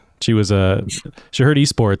here. She was she heard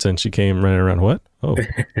esports and she came running around. What? Oh.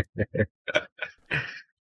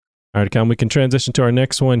 All right, Cam, we can transition to our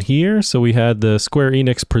next one here. So we had the Square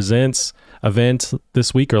Enix Presents event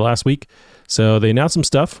this week or last week. So they announced some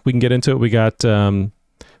stuff. We can get into it. We got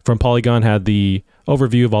from Polygon had the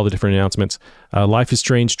overview of all the different announcements. Life is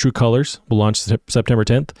Strange True Colors will launch September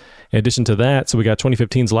 10th. In addition to that, so we got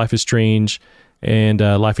 2015's Life is Strange and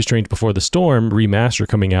Life is Strange Before the Storm remaster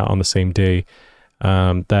coming out on the same day.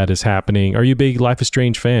 That is happening. Are you a big Life is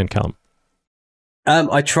Strange fan, Callum?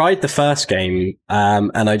 I tried the first game,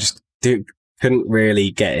 and I just couldn't really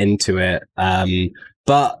get into it.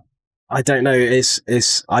 But I don't know.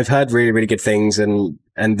 I've heard really, really good things, and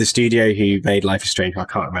the studio who made Life is Strange, I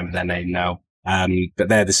can't remember their name now. But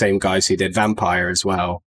they're the same guys who did Vampire as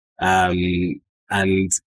well. And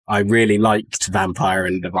I really liked Vampire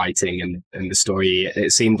and the writing and the story.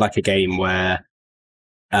 It seemed like a game where,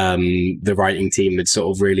 the writing team had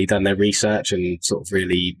sort of really done their research and sort of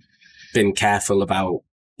really been careful about,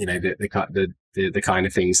 the kind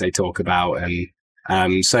of things they talk about.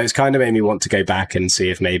 And, so it's kind of made me want to go back and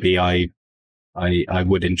see if maybe I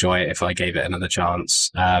would enjoy it if I gave it another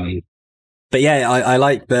chance. But yeah, I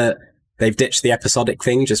like that they've ditched the episodic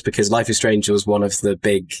thing, just because Life is Strange was one of the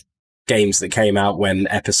big games that came out when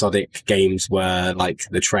episodic games were like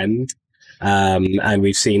the trend. And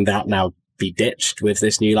we've seen that now be ditched with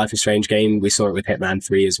this new Life is Strange game. We saw it with Hitman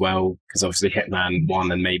 3 as well, because obviously Hitman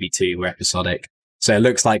 1 and maybe 2 were episodic. So it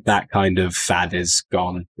looks like that kind of fad is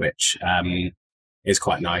gone, which, is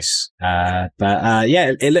quite nice. Yeah,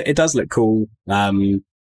 it does look cool. So I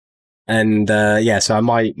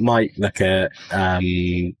might look at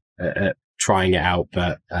trying it out,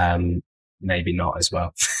 but maybe not as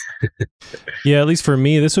well. Yeah, at least for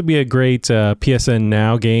me, this would be a great PSN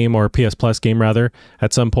Now game, or PS Plus game rather,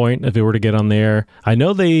 at some point if it were to get on there. I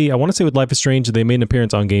know I want to say with Life is Strange, they made an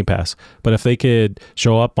appearance on Game Pass, but if they could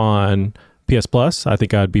show up on PS Plus, I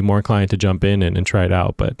think I'd be more inclined to jump in and try it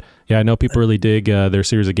out. But yeah, I know people really dig their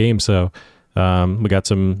series of games, so We got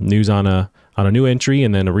some news on a new entry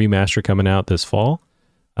and then a remaster coming out this fall.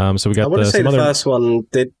 So we got. I want to say the first one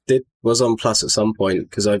was on Plus at some point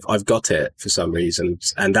because I've got it for some reason,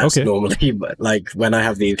 and that's normally like when I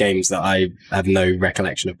have these games that I have no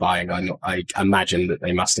recollection of buying. I imagine that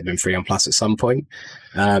they must have been free on Plus at some point,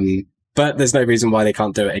 but there's no reason why they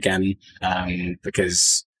can't do it again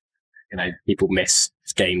because people miss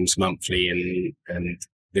games monthly, and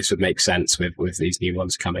this would make sense with these new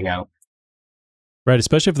ones coming out. Right,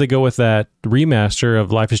 especially if they go with that remaster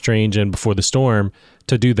of Life is Strange and Before the Storm,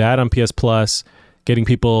 to do that on PS Plus, getting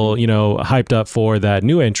people, hyped up for that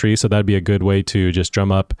new entry. So that'd be a good way to just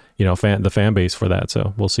drum up, the fan base for that.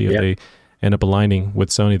 So we'll see if they end up aligning with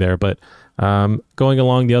Sony there. But going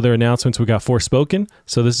along the other announcements, we got Forspoken.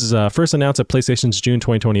 So this is first announced at PlayStation's June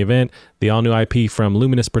 2020 event. The all-new IP from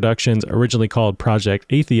Luminous Productions, originally called Project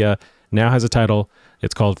Athia, now has a title.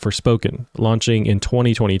 It's called Forspoken, launching in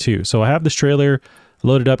 2022. So I have this trailer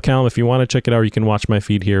loaded up, Callum. If you want to check it out, you can watch my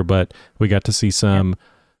feed here, but we got to see some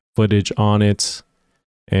footage on it,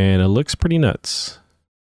 and it looks pretty nuts.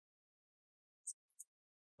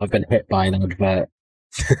 I've been hit by an advert.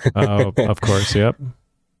 Oh, of course, yep.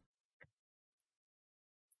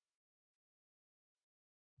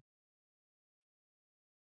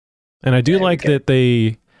 And I do like that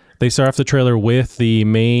they start off the trailer with the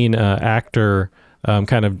main actor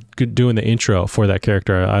kind of doing the intro for that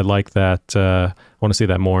character. I like that. I want to see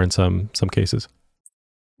that more in some cases.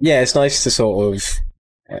 Yeah, it's nice to sort of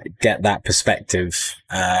get that perspective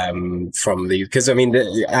from the, because I mean,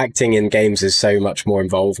 the acting in games is so much more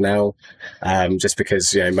involved now, just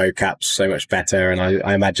because mocap's so much better, and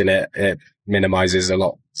I imagine it minimizes a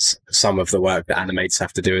lot some of the work that animators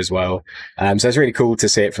have to do as well. So it's really cool to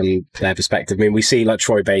see it from their perspective. I mean, we see like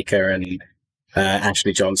Troy Baker and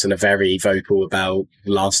Ashley Johnson are very vocal about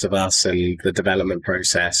Last of Us and the development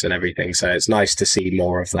process and everything. So it's nice to see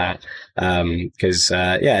more of that because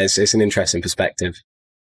it's an interesting perspective.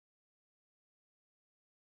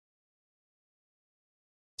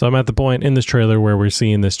 So I'm at the point in this trailer where we're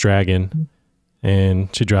seeing this dragon, and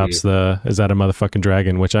she drops is that a motherfucking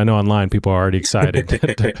dragon? Which I know online people are already excited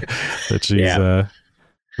that she's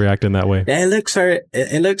reacting that way. Yeah, it looks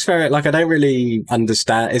very like, I don't really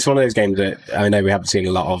understand. It's one of those games that I know we haven't seen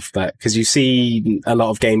a lot of, but because you see a lot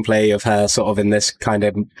of gameplay of her sort of in this kind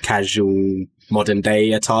of casual modern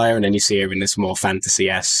day attire, and then you see her in this more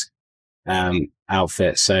fantasy-esque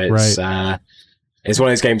outfit. So it's one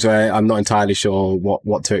of those games where I'm not entirely sure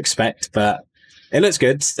what to expect, but it looks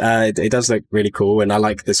good. It does look really cool, and I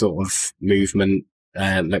like the sort of movement.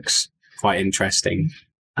 Looks quite interesting.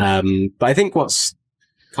 But I think what's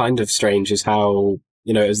kind of strange is how,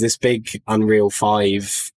 it was this big Unreal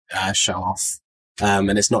 5 show off,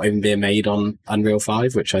 and it's not even being made on Unreal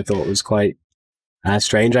 5, which I thought was quite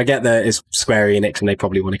strange. I get that it's Square Enix and they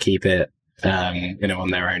probably want to keep it,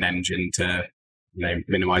 on their own engine to,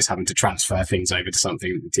 minimize having to transfer things over to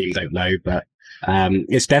something the team don't know. But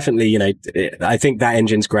it's definitely, I think that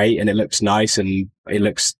engine's great and it looks nice, and it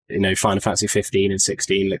looks, Final Fantasy 15 and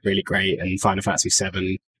 16 look really great, and Final Fantasy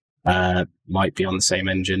 7 might be on the same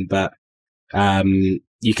engine, but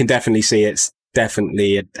you can definitely see it's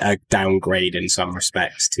definitely a downgrade in some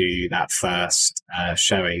respects to that first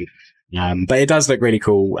showing. But it does look really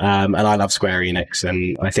cool, and I love Square Enix,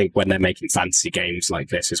 and I think when they're making fantasy games like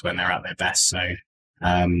this is when they're at their best. So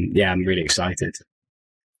I'm really excited.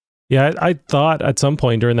 Yeah, I thought at some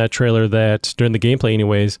point during that trailer, that during the gameplay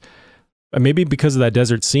anyways, maybe because of that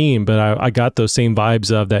desert scene, but I got those same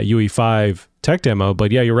vibes of that UE5 tech demo.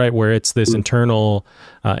 But yeah, you're right, where it's this internal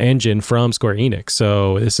engine from Square Enix.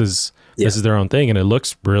 So this is their own thing, and it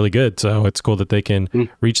looks really good. So it's cool that they can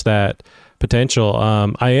reach that potential.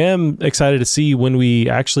 I am excited to see when we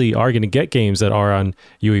actually are going to get games that are on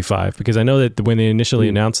UE5, because I know that when they initially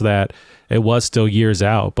announced that, it was still years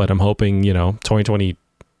out, but I'm hoping 2022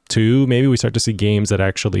 maybe we start to see games that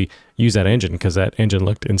actually use that engine, because that engine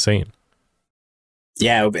looked insane.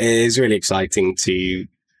 Yeah, it is really exciting to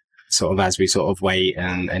sort of, as we sort of wait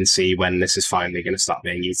and see when this is finally going to start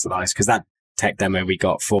being utilized, because that tech demo we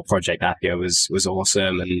got for Project Athia was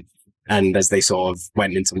awesome, and as they sort of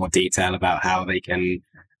went into more detail about how they can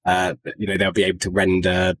they'll be able to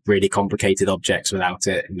render really complicated objects without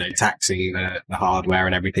it taxing the hardware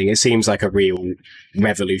and everything. It seems like a real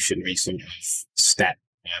revolutionary sort of step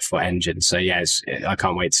for engines. So I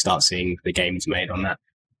can't wait to start seeing the games made on that.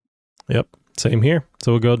 Yep. Same here.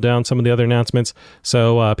 So we'll go down some of the other announcements.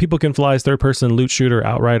 So People Can Fly's third-person loot shooter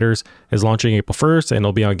Outriders is launching April 1st, and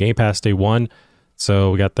it'll be on Game Pass day 1.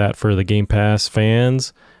 So we got that for the Game Pass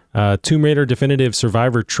fans. Tomb Raider Definitive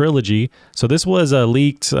Survivor Trilogy. So this was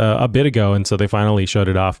leaked a bit ago, and so they finally showed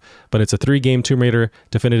it off. But it's a 3-game Tomb Raider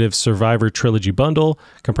Definitive Survivor Trilogy bundle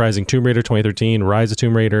comprising Tomb Raider 2013, Rise of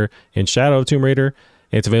Tomb Raider, and Shadow of Tomb Raider.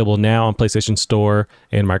 It's available now on PlayStation Store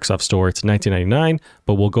and Microsoft Store. It's $19.99,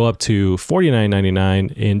 but will go up to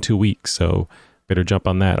 $49.99 in 2 weeks. So better jump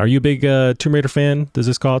on that. Are you a big Tomb Raider fan? Does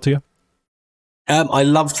this call out to you? I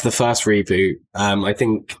loved the first reboot. I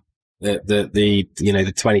think the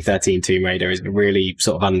 2013 Tomb Raider is a really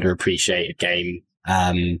sort of underappreciated game.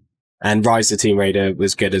 And Rise of Tomb Raider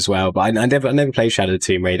was good as well, but I never played Shadow of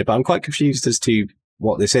Tomb Raider, but I'm quite confused as to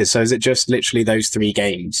what this is. So is it just literally those 3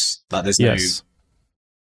 games? Like there's no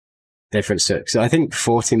difference. So I think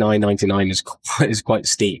 $49.99 is quite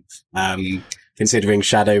steep, considering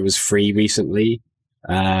Shadow was free recently.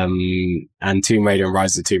 And Tomb Raider and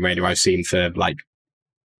Rise of the Tomb Raider I've seen for like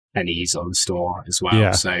pennies on the store as well.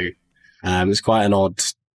 Yeah. So it's quite an odd.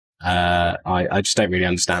 I just don't really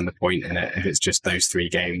understand the point in it if it's just those 3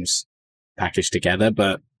 games packaged together.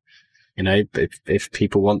 But you know, if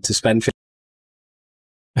people want to spend,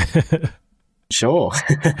 sure.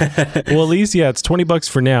 Well, at least it's $20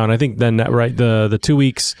 for now, and I think then right the 2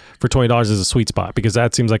 weeks for $20 is a sweet spot because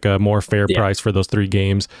that seems like a more fair price for those 3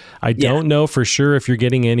 games. I don't know for sure if you're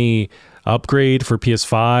getting any upgrade for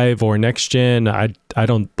PS5 or next gen. I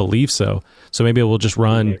don't believe so. So maybe it will just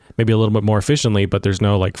run maybe a little bit more efficiently, but there's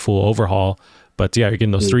no like full overhaul. But yeah, you're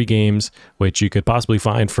getting those 3 games, which you could possibly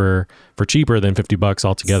find for cheaper than $50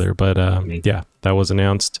 altogether. But yeah, that was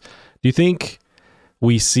announced. Do you think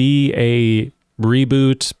we see a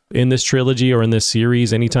reboot in this trilogy or in this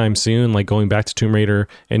series anytime soon, like going back to Tomb Raider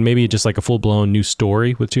and maybe just like a full-blown new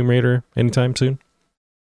story with Tomb Raider anytime soon?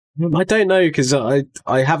 I don't know because I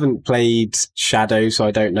haven't played Shadow, so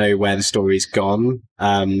I don't know where the story's gone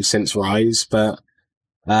since Rise, but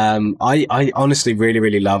I honestly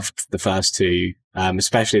really loved the first 2,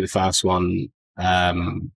 especially the first one.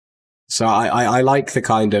 So I like the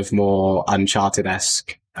kind of more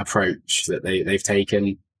Uncharted-esque approach that they've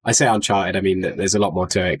taken. I say Uncharted, I mean that there's a lot more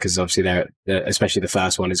to it because obviously especially the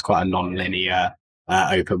first one is quite a non-linear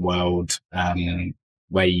open world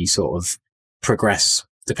where you sort of progress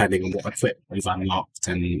depending on what equipment you've unlocked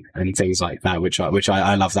and things like that, which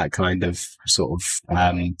I love that kind of sort of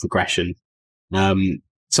progression.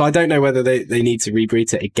 So I don't know whether they need to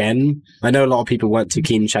reboot it again. I know a lot of people weren't too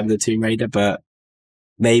keen on Shadow of the Tomb Raider, but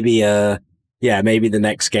maybe maybe the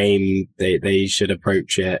next game they should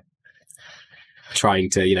approach it trying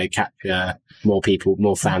to, you know, capture more people,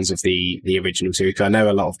 more fans of the original series. I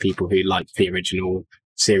know a lot of people who like the original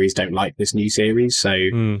series don't like this new series. So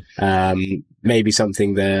maybe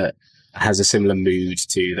something that has a similar mood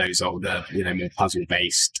to those older, you know, more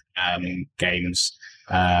puzzle-based games.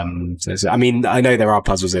 So, I mean, I know there are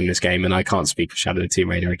puzzles in this game, and I can't speak for Shadow of the Tomb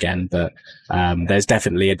Raider again, but there's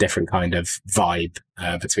definitely a different kind of vibe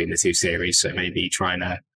between the 2 series. So maybe trying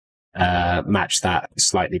to match that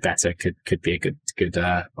slightly better could be a good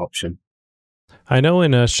option. I know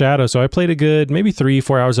in Shadow, so I played a good maybe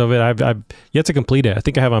 3-4 hours of it. I've yet to complete it. I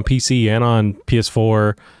think I have on PC and on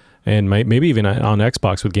PS4 and maybe even on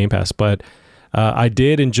Xbox with Game Pass, but I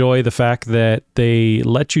did enjoy the fact that they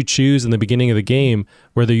let you choose in the beginning of the game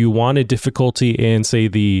whether you wanted difficulty in, say,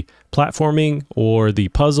 the platforming or the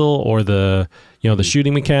puzzle or the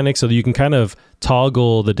shooting mechanics, so that you can kind of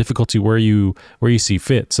toggle the difficulty where you see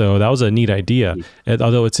fit. So that was a neat idea.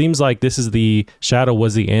 Although it seems like this is the Shadow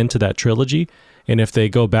was the end to that trilogy, and if they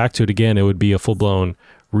go back to it again, it would be a full-blown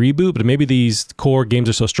reboot. But maybe these core games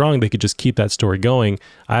are so strong they could just keep that story going.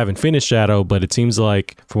 I haven't finished Shadow, but it seems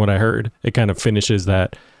like from what I heard, it kind of finishes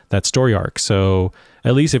that story arc. So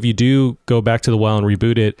at least if you do go back to the well and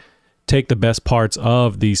reboot it, take the best parts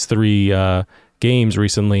of these 3 games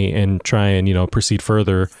recently and try and, you know, proceed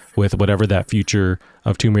further with whatever that future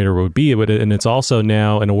of Tomb Raider would be. And it's also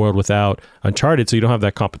now in a world without Uncharted, so you don't have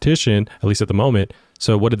that competition, at least at the moment.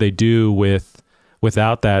 So what did they do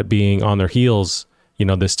without that being on their heels, you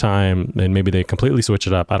know, this time? And maybe they completely switch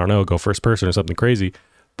it up. I don't know, go first person or something crazy.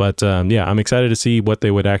 But yeah, I'm excited to see what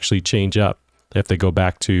they would actually change up if they go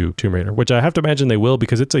back to Tomb Raider, which I have to imagine they will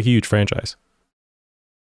because it's a huge franchise.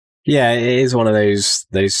 Yeah, it is one of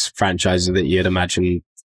those franchises that you'd imagine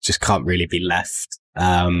just can't really be left.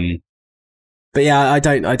 But yeah, I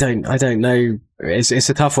don't know. It's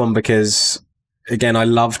a tough one because again, I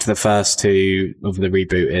loved the first 2 of the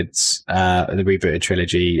rebooted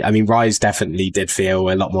trilogy. I mean, Rise definitely did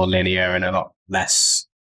feel a lot more linear and a lot less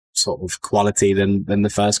sort of quality than the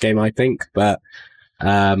first game, I think. But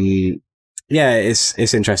yeah,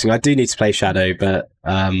 it's interesting. I do need to play Shadow, but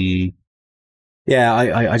yeah,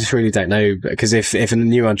 I just really don't know, because if a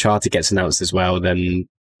new Uncharted gets announced as well, then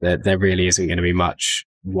there really isn't going to be much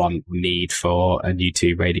need for a new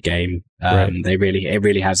Tomb Raider game. Right. It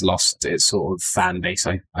really has lost its sort of fan base,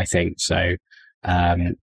 I think. So,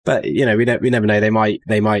 but we never know.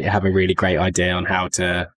 They might have a really great idea on how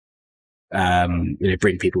to,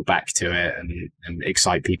 bring people back to it and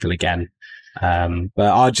excite people again. But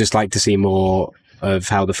I'd just like to see more of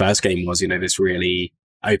how the first game was, this really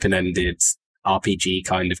open-ended RPG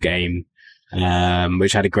kind of game,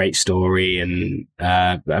 which had a great story and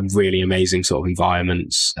really amazing sort of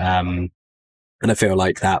environments. And I feel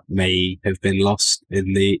like that may have been lost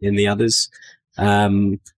in the others.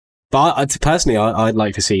 But personally, I'd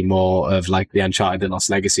like to see more of like the Uncharted: The Lost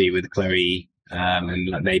Legacy with Chloe and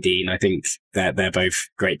like Nadine. I think they're both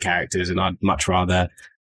great characters, and I'd much rather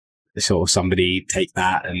sort of somebody take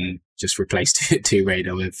that and just replace Tomb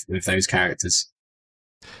Raider with those characters.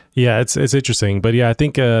 Yeah, it's interesting, but yeah, I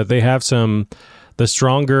think they have the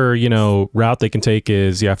stronger route they can take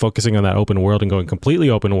is focusing on that open world and going completely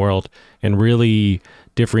open world and really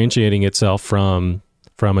differentiating itself from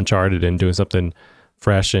Uncharted and doing something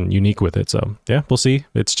fresh and unique with it. So yeah, we'll see.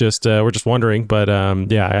 It's just we're just wondering, but I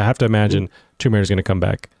have to imagine Tomb Raider is going to come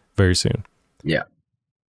back very soon. Yeah.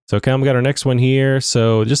 So Callum, we got our next one here.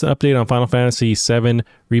 So just an update on Final Fantasy VII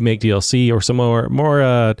Remake DLC, or some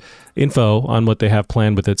more info on what they have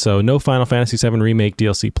planned with it. So no Final Fantasy VII Remake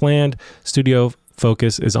DLC planned. Studio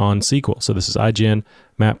focus is on sequel. So this is IGN.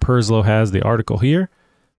 Matt Purslow has the article here.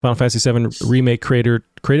 Final Fantasy VII Remake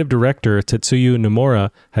creative director Tetsuya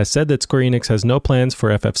Nomura has said that Square Enix has no plans for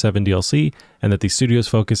FF7 DLC and that the studio's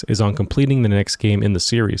focus is on completing the next game in the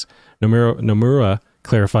series. Nomura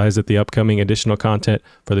clarifies that the upcoming additional content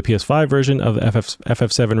for the PS5 version of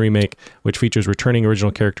FF7 Remake, which features returning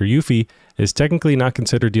original character Yuffie, is technically not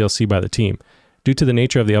considered DLC by the team. Due to the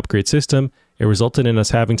nature of the upgrade system, it resulted in us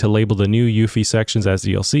having to label the new Yuffie sections as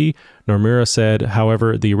DLC. Nomura said,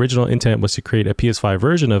 however, the original intent was to create a PS5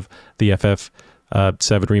 version of the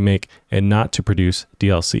FF7 Remake and not to produce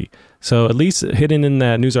DLC. So at least hidden in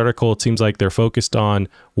that news article, it seems like they're focused on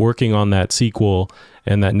working on that sequel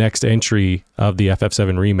and that next entry of the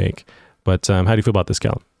FF7 Remake. But how do you feel about this,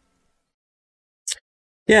 Callum?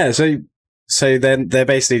 Yeah, so then they're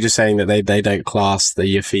basically just saying that they don't class the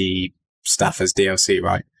Yuffie stuff as DLC,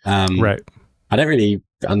 right? Right. I don't really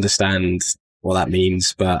understand what that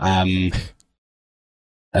means, but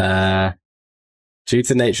due to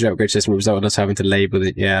the nature of the upgrade system, it resulted in us having to label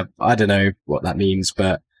it. Yeah, I don't know what that means,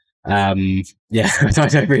 but I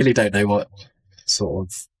don't know what sort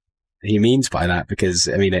of he means by that, because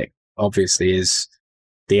I mean it obviously is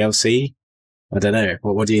DLC. I don't know.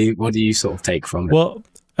 What do you sort of take from it? Well,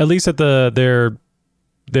 at least at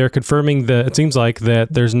they're confirming that it seems like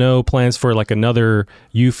that there's no plans for like another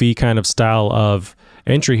Yuffie kind of style of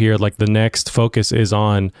entry here. Like the next focus is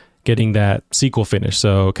on getting that sequel finished.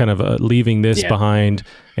 So kind of leaving this behind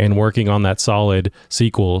and working on that solid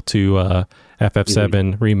sequel to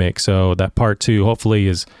FF7 Remake. So that part 2 hopefully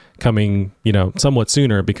is coming, somewhat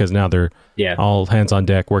sooner, because now they're all hands on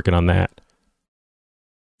deck working on that.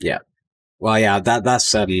 Yeah. Well, yeah,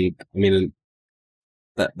 that's I mean,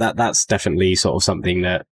 that's definitely sort of something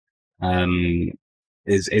that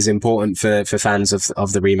is important for fans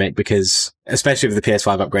of the remake, because especially with the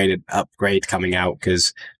PS5 upgrade coming out,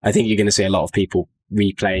 because I think you're going to see a lot of people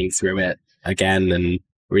replaying through it again and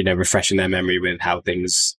refreshing their memory with how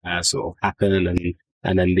things sort of happen,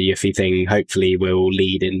 and then the Yuffie thing hopefully will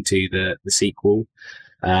lead into the sequel.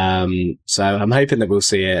 So I'm hoping that we'll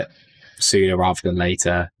see it sooner rather than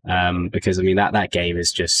later, because I mean that game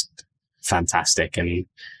is just fantastic, and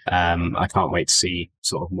I can't wait to see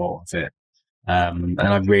sort of more of it. And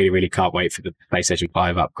I really, really can't wait for the PlayStation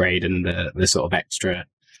 5 upgrade and the sort of extra.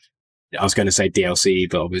 I was going to say DLC,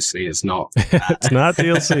 but obviously it's not. It's not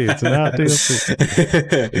DLC. It's not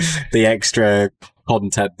DLC. The extra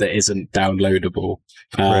content that isn't downloadable.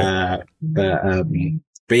 Right.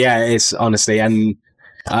 But yeah, it's honestly, and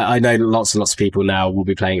I know lots and lots of people now will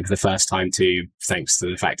be playing it for the first time too, thanks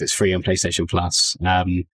to the fact it's free on PlayStation Plus.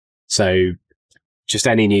 So just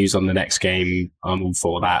any news on the next game, I'm all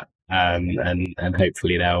for that. And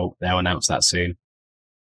hopefully they'll announce that soon.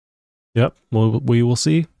 Yep. Well, we will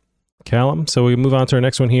see, Callum. So we move on to our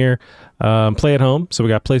next one here. Play at home. So we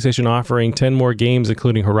got PlayStation offering 10 more games,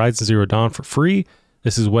 including Horizon Zero Dawn, for free.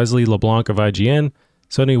 This is Wesley LeBlanc of IGN.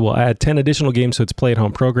 Sony will add 10 additional games to its Play at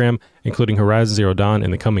Home program, including Horizon Zero Dawn,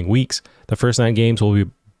 in the coming weeks. The first 9 games will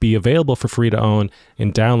be available for free to own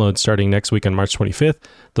and download starting next week on March 25th.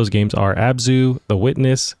 Those games are Abzu, The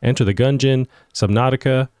Witness, Enter the Gungeon,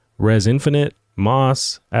 Subnautica, Res Infinite,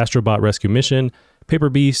 Moss, Astrobot Rescue Mission, Paper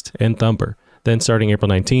Beast, and Thumper. Then starting April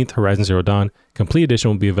 19th, Horizon Zero Dawn Complete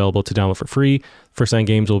Edition will be available to download for free. First 9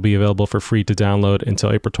 games will be available for free to download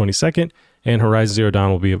until April 22nd, and Horizon Zero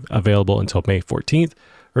Dawn will be available until May 14th.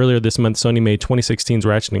 Earlier this month, Sony made 2016's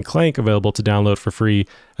Ratchet & Clank available to download for free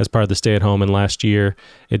as part of the stay-at-home, and last year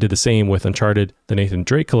it did the same with Uncharted, the Nathan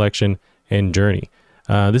Drake Collection, and Journey.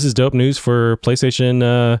 This is dope news for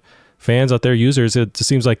PlayStation fans out there, users. It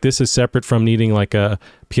seems like this is separate from needing like a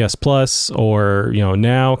PS Plus or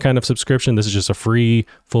Now kind of subscription. This is just a free,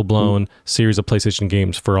 full-blown series of PlayStation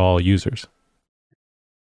games for all users.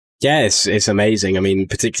 Yeah, it's amazing. I mean,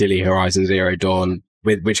 particularly Horizon Zero Dawn,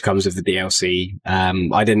 which comes with the DLC.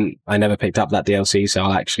 I never picked up that DLC, so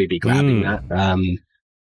I'll actually be grabbing that.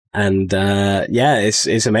 Yeah,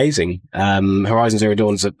 it's amazing. Horizon Zero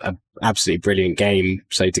Dawn's a absolutely brilliant game.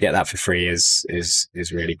 So to get that for free is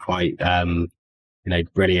really quite,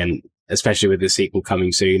 brilliant, especially with the sequel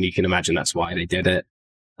coming soon. You can imagine that's why they did it.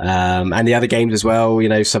 And the other games as well,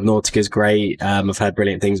 Subnautica's great. I've heard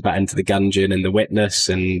brilliant things about Enter the Gungeon and The Witness,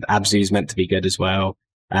 and Abzu's meant to be good as well.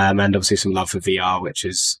 And obviously some love for VR, which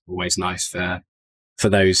is always nice for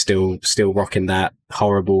those still rocking that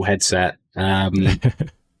horrible headset. So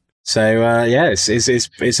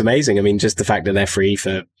it's amazing. I mean, just the fact that they're free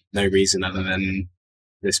for no reason other than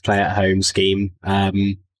this play at home scheme.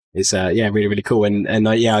 It's really, really cool. And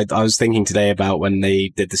I was thinking today about when they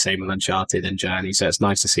did the same with Uncharted and Journey. So it's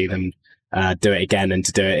nice to see them do it again, and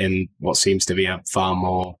to do it in what seems to be a far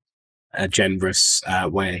more generous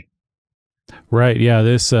way. Right. Yeah.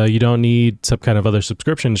 This, you don't need some kind of other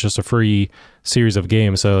subscription. It's just a free series of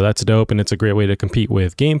games. So that's dope. And it's a great way to compete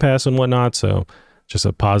with Game Pass and whatnot. So just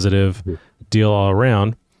a positive deal all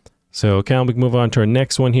around. So Cal, we can move on to our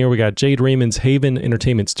next one here. We got Jade Raymond's Haven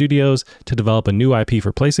Entertainment Studios to develop a new IP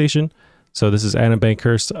for PlayStation. So this is Adam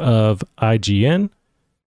Bankhurst of IGN.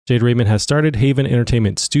 Jade Raymond has started Haven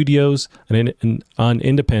Entertainment Studios, an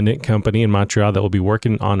independent company in Montreal that will be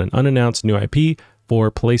working on an unannounced new IP for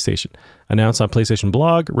PlayStation. Announced on PlayStation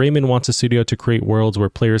Blog, Raymond wants a studio to create worlds where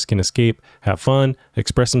players can escape, have fun,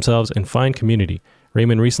 express themselves, and find community.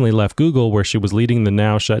 Raymond recently left Google, where she was leading the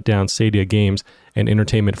now shut down Stadia Games and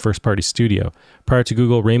entertainment first-party studio. Prior to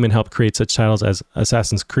Google, Raymond helped create such titles as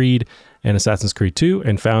Assassin's Creed and Assassin's Creed 2,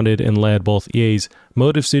 and founded and led both EA's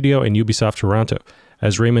Motive Studio and Ubisoft Toronto.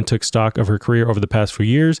 As Raymond took stock of her career over the past few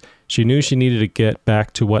years, she knew she needed to get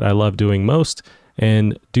back to what I love doing most,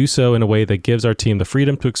 and do so in a way that gives our team the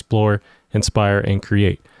freedom to explore, inspire, and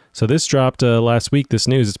create. So this dropped last week, this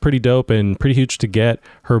news. It's pretty dope and pretty huge to get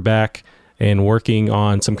her back and working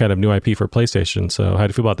on some kind of new IP for PlayStation. So how do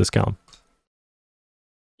you feel about this, Callum?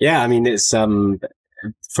 Yeah, I mean, it's from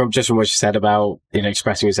what you said about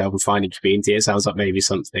expressing yourself and finding community, it sounds like maybe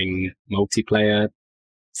something multiplayer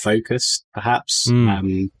focused, perhaps.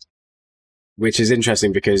 Which is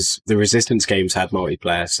interesting because the Resistance games had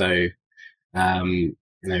multiplayer, so you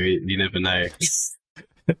never know.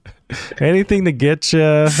 Anything to get you,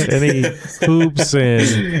 any hoops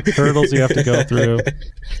and hurdles you have to go through.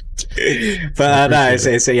 But no,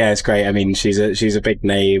 it's great. I mean, she's a big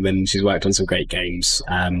name and she's worked on some great games.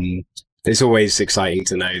 It's always exciting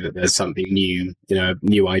to know that there's something new,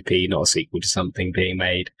 new IP, not a sequel to something being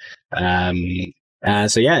made.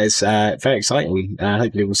 So yeah, it's very exciting.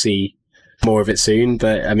 Hopefully we'll see more of it soon.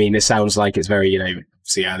 But I mean, it sounds like it's very,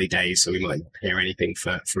 it's the early days, so we might not hear anything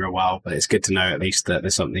for a while. But it's good to know at least that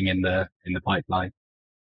there's something in the pipeline.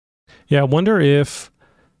 Yeah, I wonder if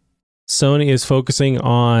Sony is focusing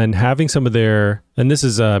on having some of their, and this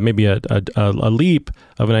is maybe a leap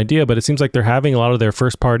of an idea, but it seems like they're having a lot of their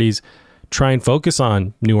first parties try and focus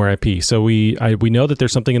on newer IP. So we know that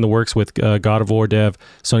there's something in the works with God of War dev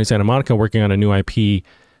Sony Santa Monica working on a new IP.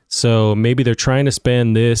 So maybe they're trying to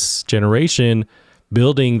spend this generation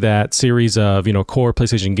building that series of core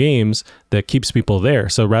PlayStation games that keeps people there.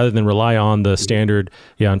 So rather than rely on the standard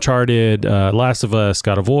Uncharted, Last of Us,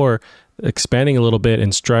 God of War, expanding a little bit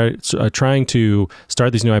and trying to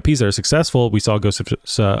start these new IPs that are successful. We saw Ghost of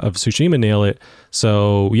Tsushima nail it.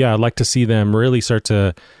 So yeah, I'd like to see them really start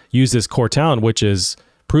to use this core talent, which is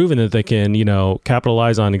proven that they can,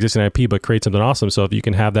 capitalize on existing IP, but create something awesome. So if you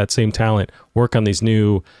can have that same talent work on these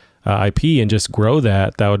new IP and just grow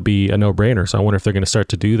that would be a no-brainer. So I wonder if they're going to start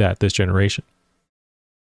to do that this generation.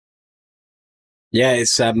 Yeah,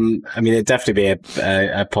 it's I mean, it'd definitely be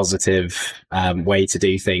a positive way to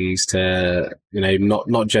do things, to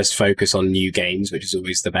not just focus on new games, which is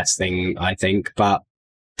always the best thing, I think, but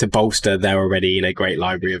to bolster their already great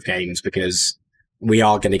library of games, because we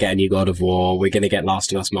are going to get a new God of War, we're going to get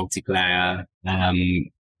Last of Us multiplayer,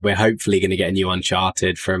 we're hopefully going to get a new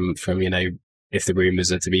Uncharted from if the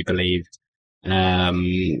rumors are to be believed.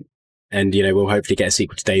 we'll hopefully get a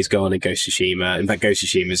sequel to Days Gone and Ghost of Tsushima. In fact, Ghost of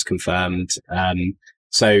Tsushima is confirmed.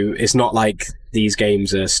 So it's not like these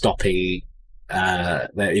games are stopping.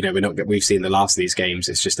 We've seen the last of these games.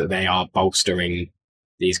 It's just that they are bolstering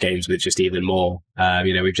these games with just even more.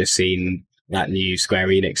 We've just seen that new Square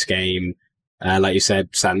Enix game. Like you said,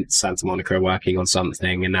 Santa Monica are working on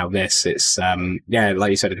something, and now this. It's like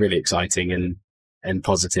you said, it's really exciting and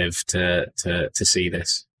positive to see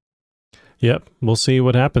this. Yep, we'll see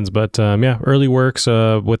what happens. But early works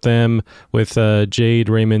with them, with Jade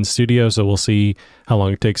Raymond Studio. So we'll see how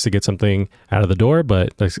long it takes to get something out of the door.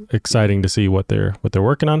 But it's exciting to see what they're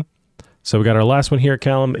working on. So we got our last one here,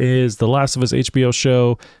 Callum, is The Last of Us HBO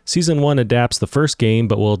show. Season 1 adapts the first game,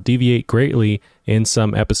 but will deviate greatly in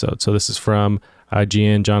some episodes. So this is from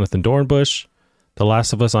IGN Jonathan Dornbush. The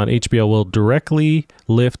Last of Us on HBO will directly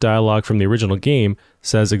lift dialogue from the original game,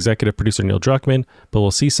 says executive producer Neil Druckmann, but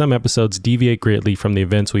we'll see some episodes deviate greatly from the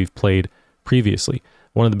events we've played previously.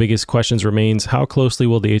 One of the biggest questions remains, how closely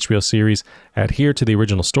will the HBO series adhere to the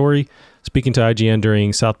original story? Speaking to IGN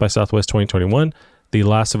during South by Southwest 2021, The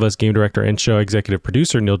Last of Us game director and show executive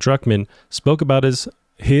producer Neil Druckmann spoke about his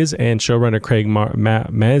and showrunner Craig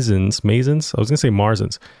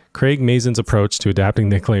Mazin's approach to adapting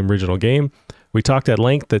the acclaimed original game. We talked at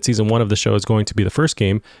length that season 1 of the show is going to be the first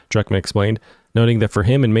game, Druckmann explained, noting that for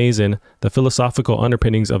him and Mazin, the philosophical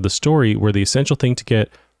underpinnings of the story were the essential thing to get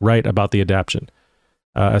right about the adaptation.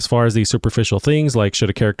 As far as the superficial things, like should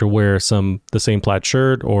a character wear the same plaid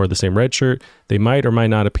shirt or the same red shirt, they might or might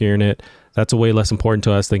not appear in it. That's way less important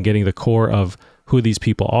to us than getting the core of who these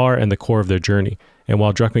people are and the core of their journey. And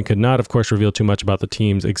while Druckmann could not, of course, reveal too much about the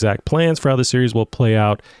team's exact plans for how the series will play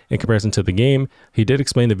out in comparison to the game, he did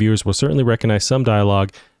explain that viewers will certainly recognize some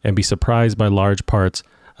dialogue and be surprised by large parts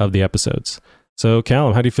of the episodes. So,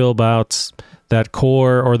 Callum, how do you feel about that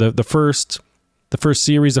core, or the first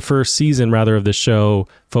series, the first season, rather, of the show,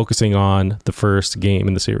 focusing on the first game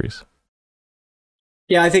in the series?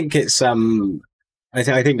 Yeah, I think it's I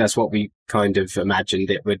think that's what we kind of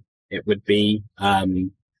imagined it would be.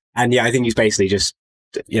 And yeah, I think he's basically just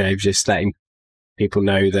letting people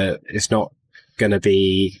know that it's not going to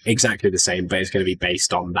be exactly the same, but it's going to be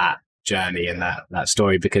based on that journey and that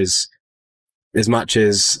story, because as much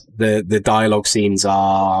as the dialogue scenes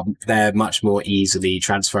they're much more easily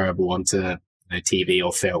transferable onto TV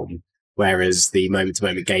or film, whereas the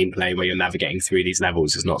moment-to-moment gameplay where you're navigating through these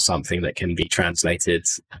levels is not something that can be translated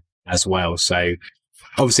as well. So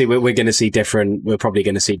obviously we're going to see we're probably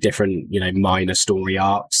going to see different, minor story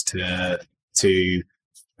arcs to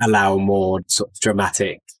allow more sort of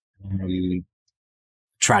dramatic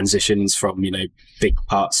transitions from, big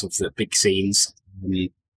parts of the big scenes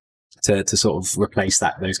to sort of replace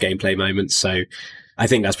those gameplay moments. So I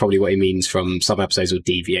think that's probably what he means from some episodes will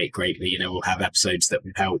deviate greatly. We'll have episodes that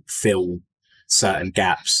will help fill certain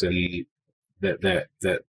gaps and that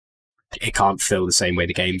it can't fill the same way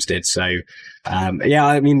the games did. So,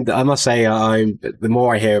 I must say, the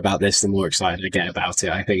more I hear about this, the more excited I get about it.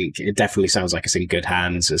 I think it definitely sounds like it's in good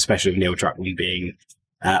hands, especially with Neil Druckmann being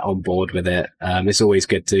on board with it. It's always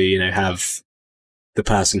good to, have the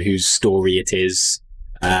person whose story it is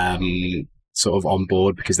sort of on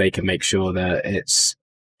board, because they can make sure that it's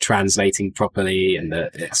translating properly and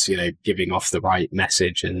that it's, giving off the right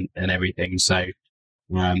message and everything. So,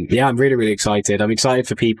 I'm really, really excited. I'm excited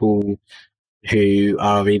for people who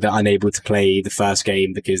are either unable to play the first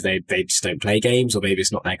game because they just don't play games, or maybe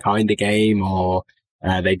it's not their kind of game, or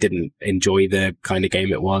they didn't enjoy the kind of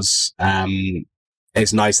game it was.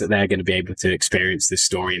 It's nice that they're going to be able to experience this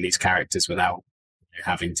story and these characters without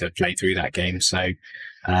having to play through that game. So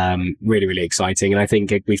really, really exciting. And I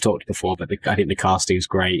think we've talked before, but I think the casting is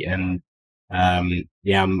great. And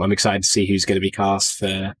I'm excited to see who's going to be cast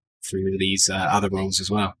for these other roles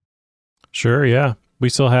as well. Sure, yeah. We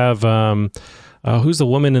still have who's the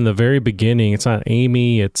woman in the very beginning? It's not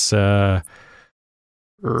Amy, it's Amy,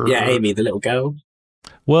 the little girl.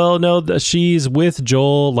 Well, no, she's with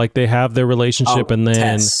Joel, like they have their relationship, and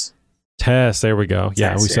then Tess, there we go.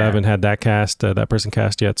 Yeah, we still haven't had that person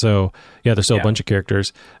cast yet. So yeah, there's still a bunch of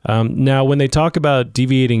characters. Now, when they talk about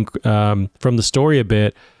deviating from the story a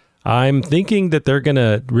bit, I'm thinking that they're going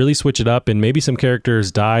to really switch it up, and maybe some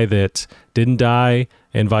characters die that didn't die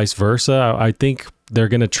and vice versa. I think they're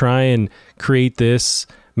going to try and make this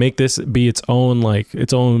be its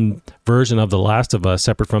own version of The Last of Us,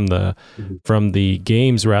 separate from the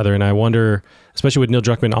games rather. And I wonder, especially with Neil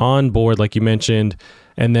Druckmann on board, like you mentioned,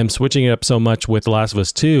 and them switching it up so much with The Last of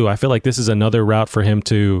Us 2, I feel like this is another route for him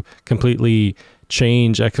to completely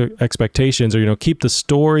change expectations, or, you know, keep the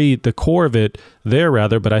story, the core of it there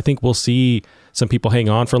rather. But I think we'll see some people hang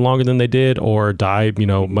on for longer than they did, or die, you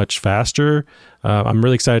know, much faster. I'm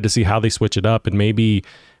really excited to see how they switch it up, and maybe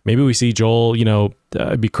we see Joel, you know,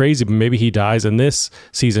 it'd be crazy, but maybe he dies in this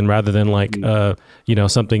season rather than like, you know,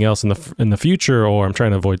 something else in the future. Or I'm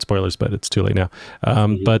trying to avoid spoilers, but it's too late now.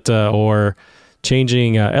 Or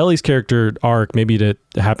changing Ellie's character arc, maybe that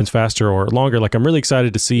happens faster or longer. Like, I'm really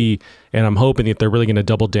excited to see, and I'm hoping that they're really going to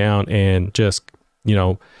double down and just, you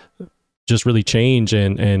know, just really change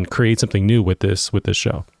and create something new with this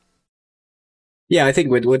show. Yeah, I think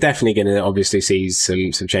we're definitely going to obviously see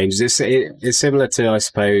some changes. It's similar to, I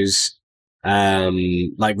suppose,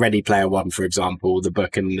 like Ready Player One, for example, the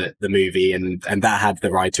book and the movie, and that had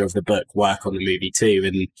the writer of the book work on the movie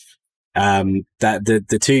too, and that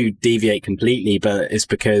the two deviate completely, but it's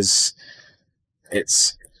because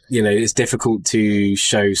it's, you know, it's difficult to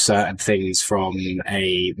show certain things from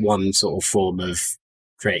one sort of form of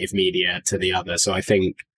creative media to the other. So I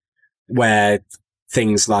think where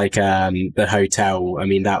things like the hotel, I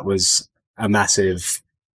mean, that was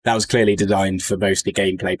clearly designed for mostly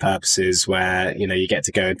gameplay purposes, where, you know, you get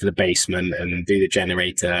to go into the basement and do the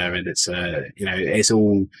generator, and it's you know, it's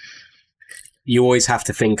all, you always have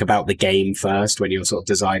to think about the game first when you're sort of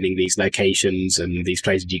designing these locations and these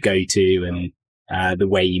places you go to, and the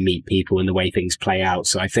way you meet people and the way things play out.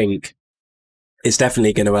 So I think it's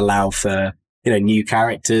definitely going to allow for, you know, new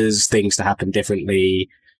characters, things to happen differently.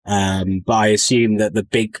 But I assume that the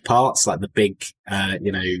big parts, like the big,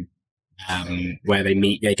 you know, where they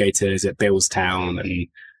meet, they go to, is it Billstown,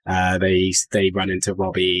 and they run into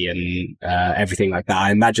Robbie and everything like that.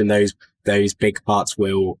 I imagine those big parts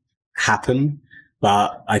will happen,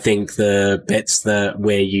 but I think the bits that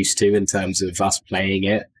we're used to in terms of us playing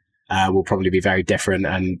it will probably be very different,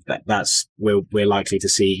 and we're likely to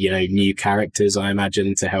see, you know, new characters, I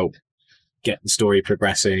imagine, to help get the story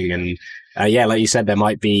progressing. And yeah, like you said, there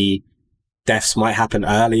might be deaths might happen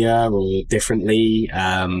earlier or differently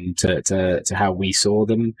to how we saw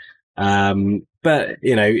them. But,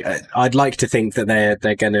 you know, I'd like to think that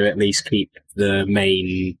they're going to at least keep the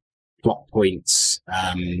main plot points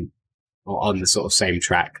on the sort of same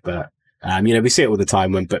track. But you know, we see it all the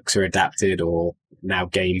time when books are adapted, or now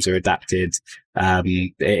games are adapted.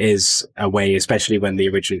 It is a way, especially when the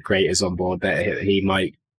original creator's on board, that he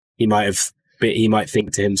might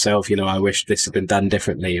think to himself, you know, I wish this had been done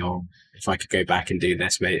differently, or if I could go back and do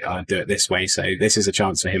this, I'd do it this way. So this is a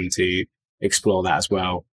chance for him to explore that as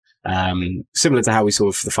well. Similar to how we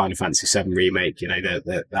saw for the Final Fantasy VII remake, you know,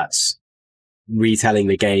 that's retelling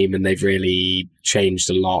the game, and they've really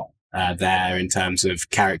changed a lot there in terms of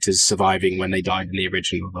characters surviving when they died in the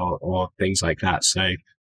original, or things like that. So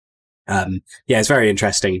yeah, it's very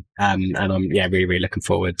interesting, and I'm really, really looking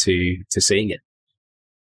forward to seeing it.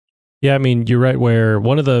 Yeah, I mean, you're right, where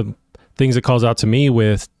one of the things that calls out to me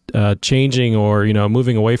with changing, or, you know,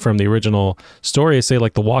 moving away from the original story is, say,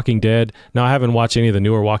 like The Walking Dead. Now, I haven't watched any of the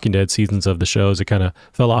newer Walking Dead seasons of the shows. It kind of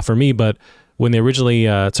fell off for me, but when they originally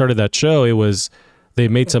started that show, they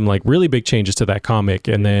made some like really big changes to that comic,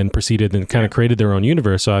 and then proceeded and kind of created their own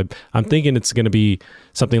universe. So I'm thinking it's going to be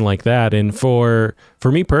something like that. And for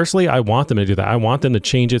me personally, I want them to do that. I want them to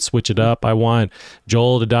change it, switch it up. I want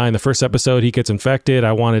Joel to die in the first episode. He gets infected.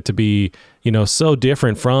 I want it to be, you know, so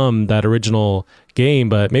different from that original game.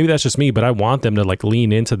 But maybe that's just me, but I want them to like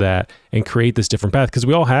lean into that and create this different path, because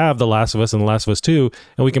we all have The Last of Us and The Last of Us 2,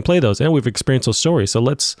 and we can play those, and we've experienced those stories. So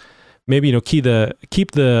let's maybe, you know, keep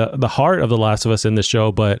the heart of The Last of Us in the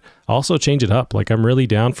show, but also change it up. Like, I'm really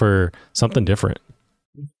down for something different.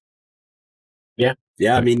 Yeah.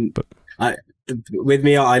 I mean, with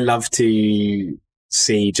me, I love to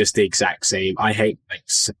see just the exact same. I hate like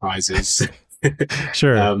surprises.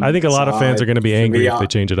 Sure. I think a lot of fans are going to be angry if they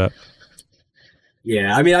change it up.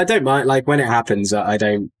 Yeah. I mean, I don't mind, like, when it happens, I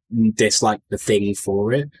don't dislike the thing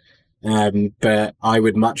for it. But I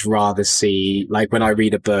would much rather see, like, when I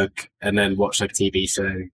read a book and then watch like a TV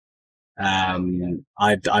show,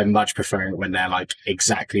 I much prefer it when they're like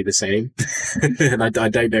exactly the same. And I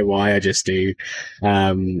don't know why, I just do.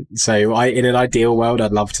 So in an ideal world,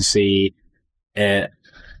 I'd love to see it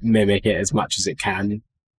mimic it as much as it can.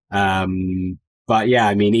 But yeah,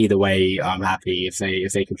 I mean, either way, I'm happy if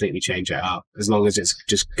they completely change it up. As long as it's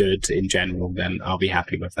just good in general, then I'll be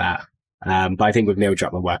happy with that. But I think with Neil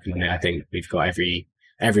Druckmann working on it, I think we've got every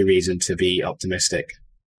reason to be optimistic.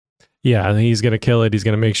 Yeah, I think he's going to kill it. He's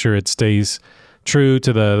going to make sure it stays true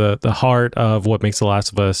to the heart of what makes The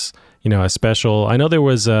Last of Us, you know, as special. I know there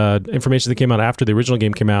was information that came out after the original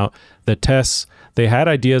game came out that they had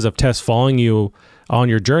ideas of Tess following you on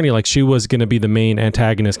your journey, like she was going to be the main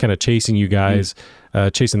antagonist, kind of chasing you guys,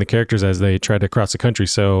 chasing the characters as they tried to cross the country.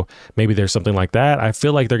 So maybe there's something like that. I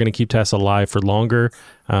feel like they're going to keep Tess alive for longer.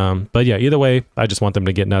 But yeah, either way, I just want them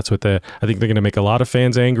to get nuts with it. I think they're going to make a lot of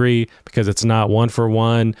fans angry because it's not one for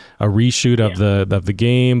one a reshoot of the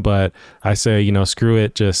game. But I say, you know, screw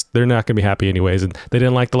it. Just they're not going to be happy anyways. And they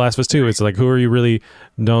didn't like The Last of Us 2. It's like, who are you really?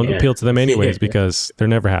 Don't appeal to them anyways because they're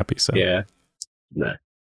never happy. So no.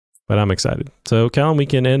 But I'm excited. So Callum, we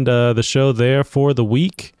can end the show there for the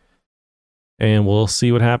week, and we'll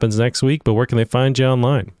see what happens next week. But where can they find you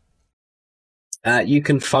online? You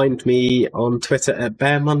can find me on Twitter at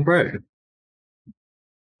Bear Munro.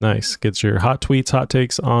 Nice. Get your hot tweets, hot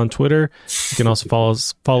takes on Twitter. You can also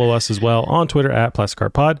follow us as well on Twitter at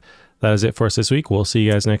PlasticArtPod. That is it for us this week. We'll see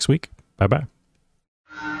you guys next week. Bye-bye.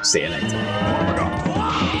 See you later.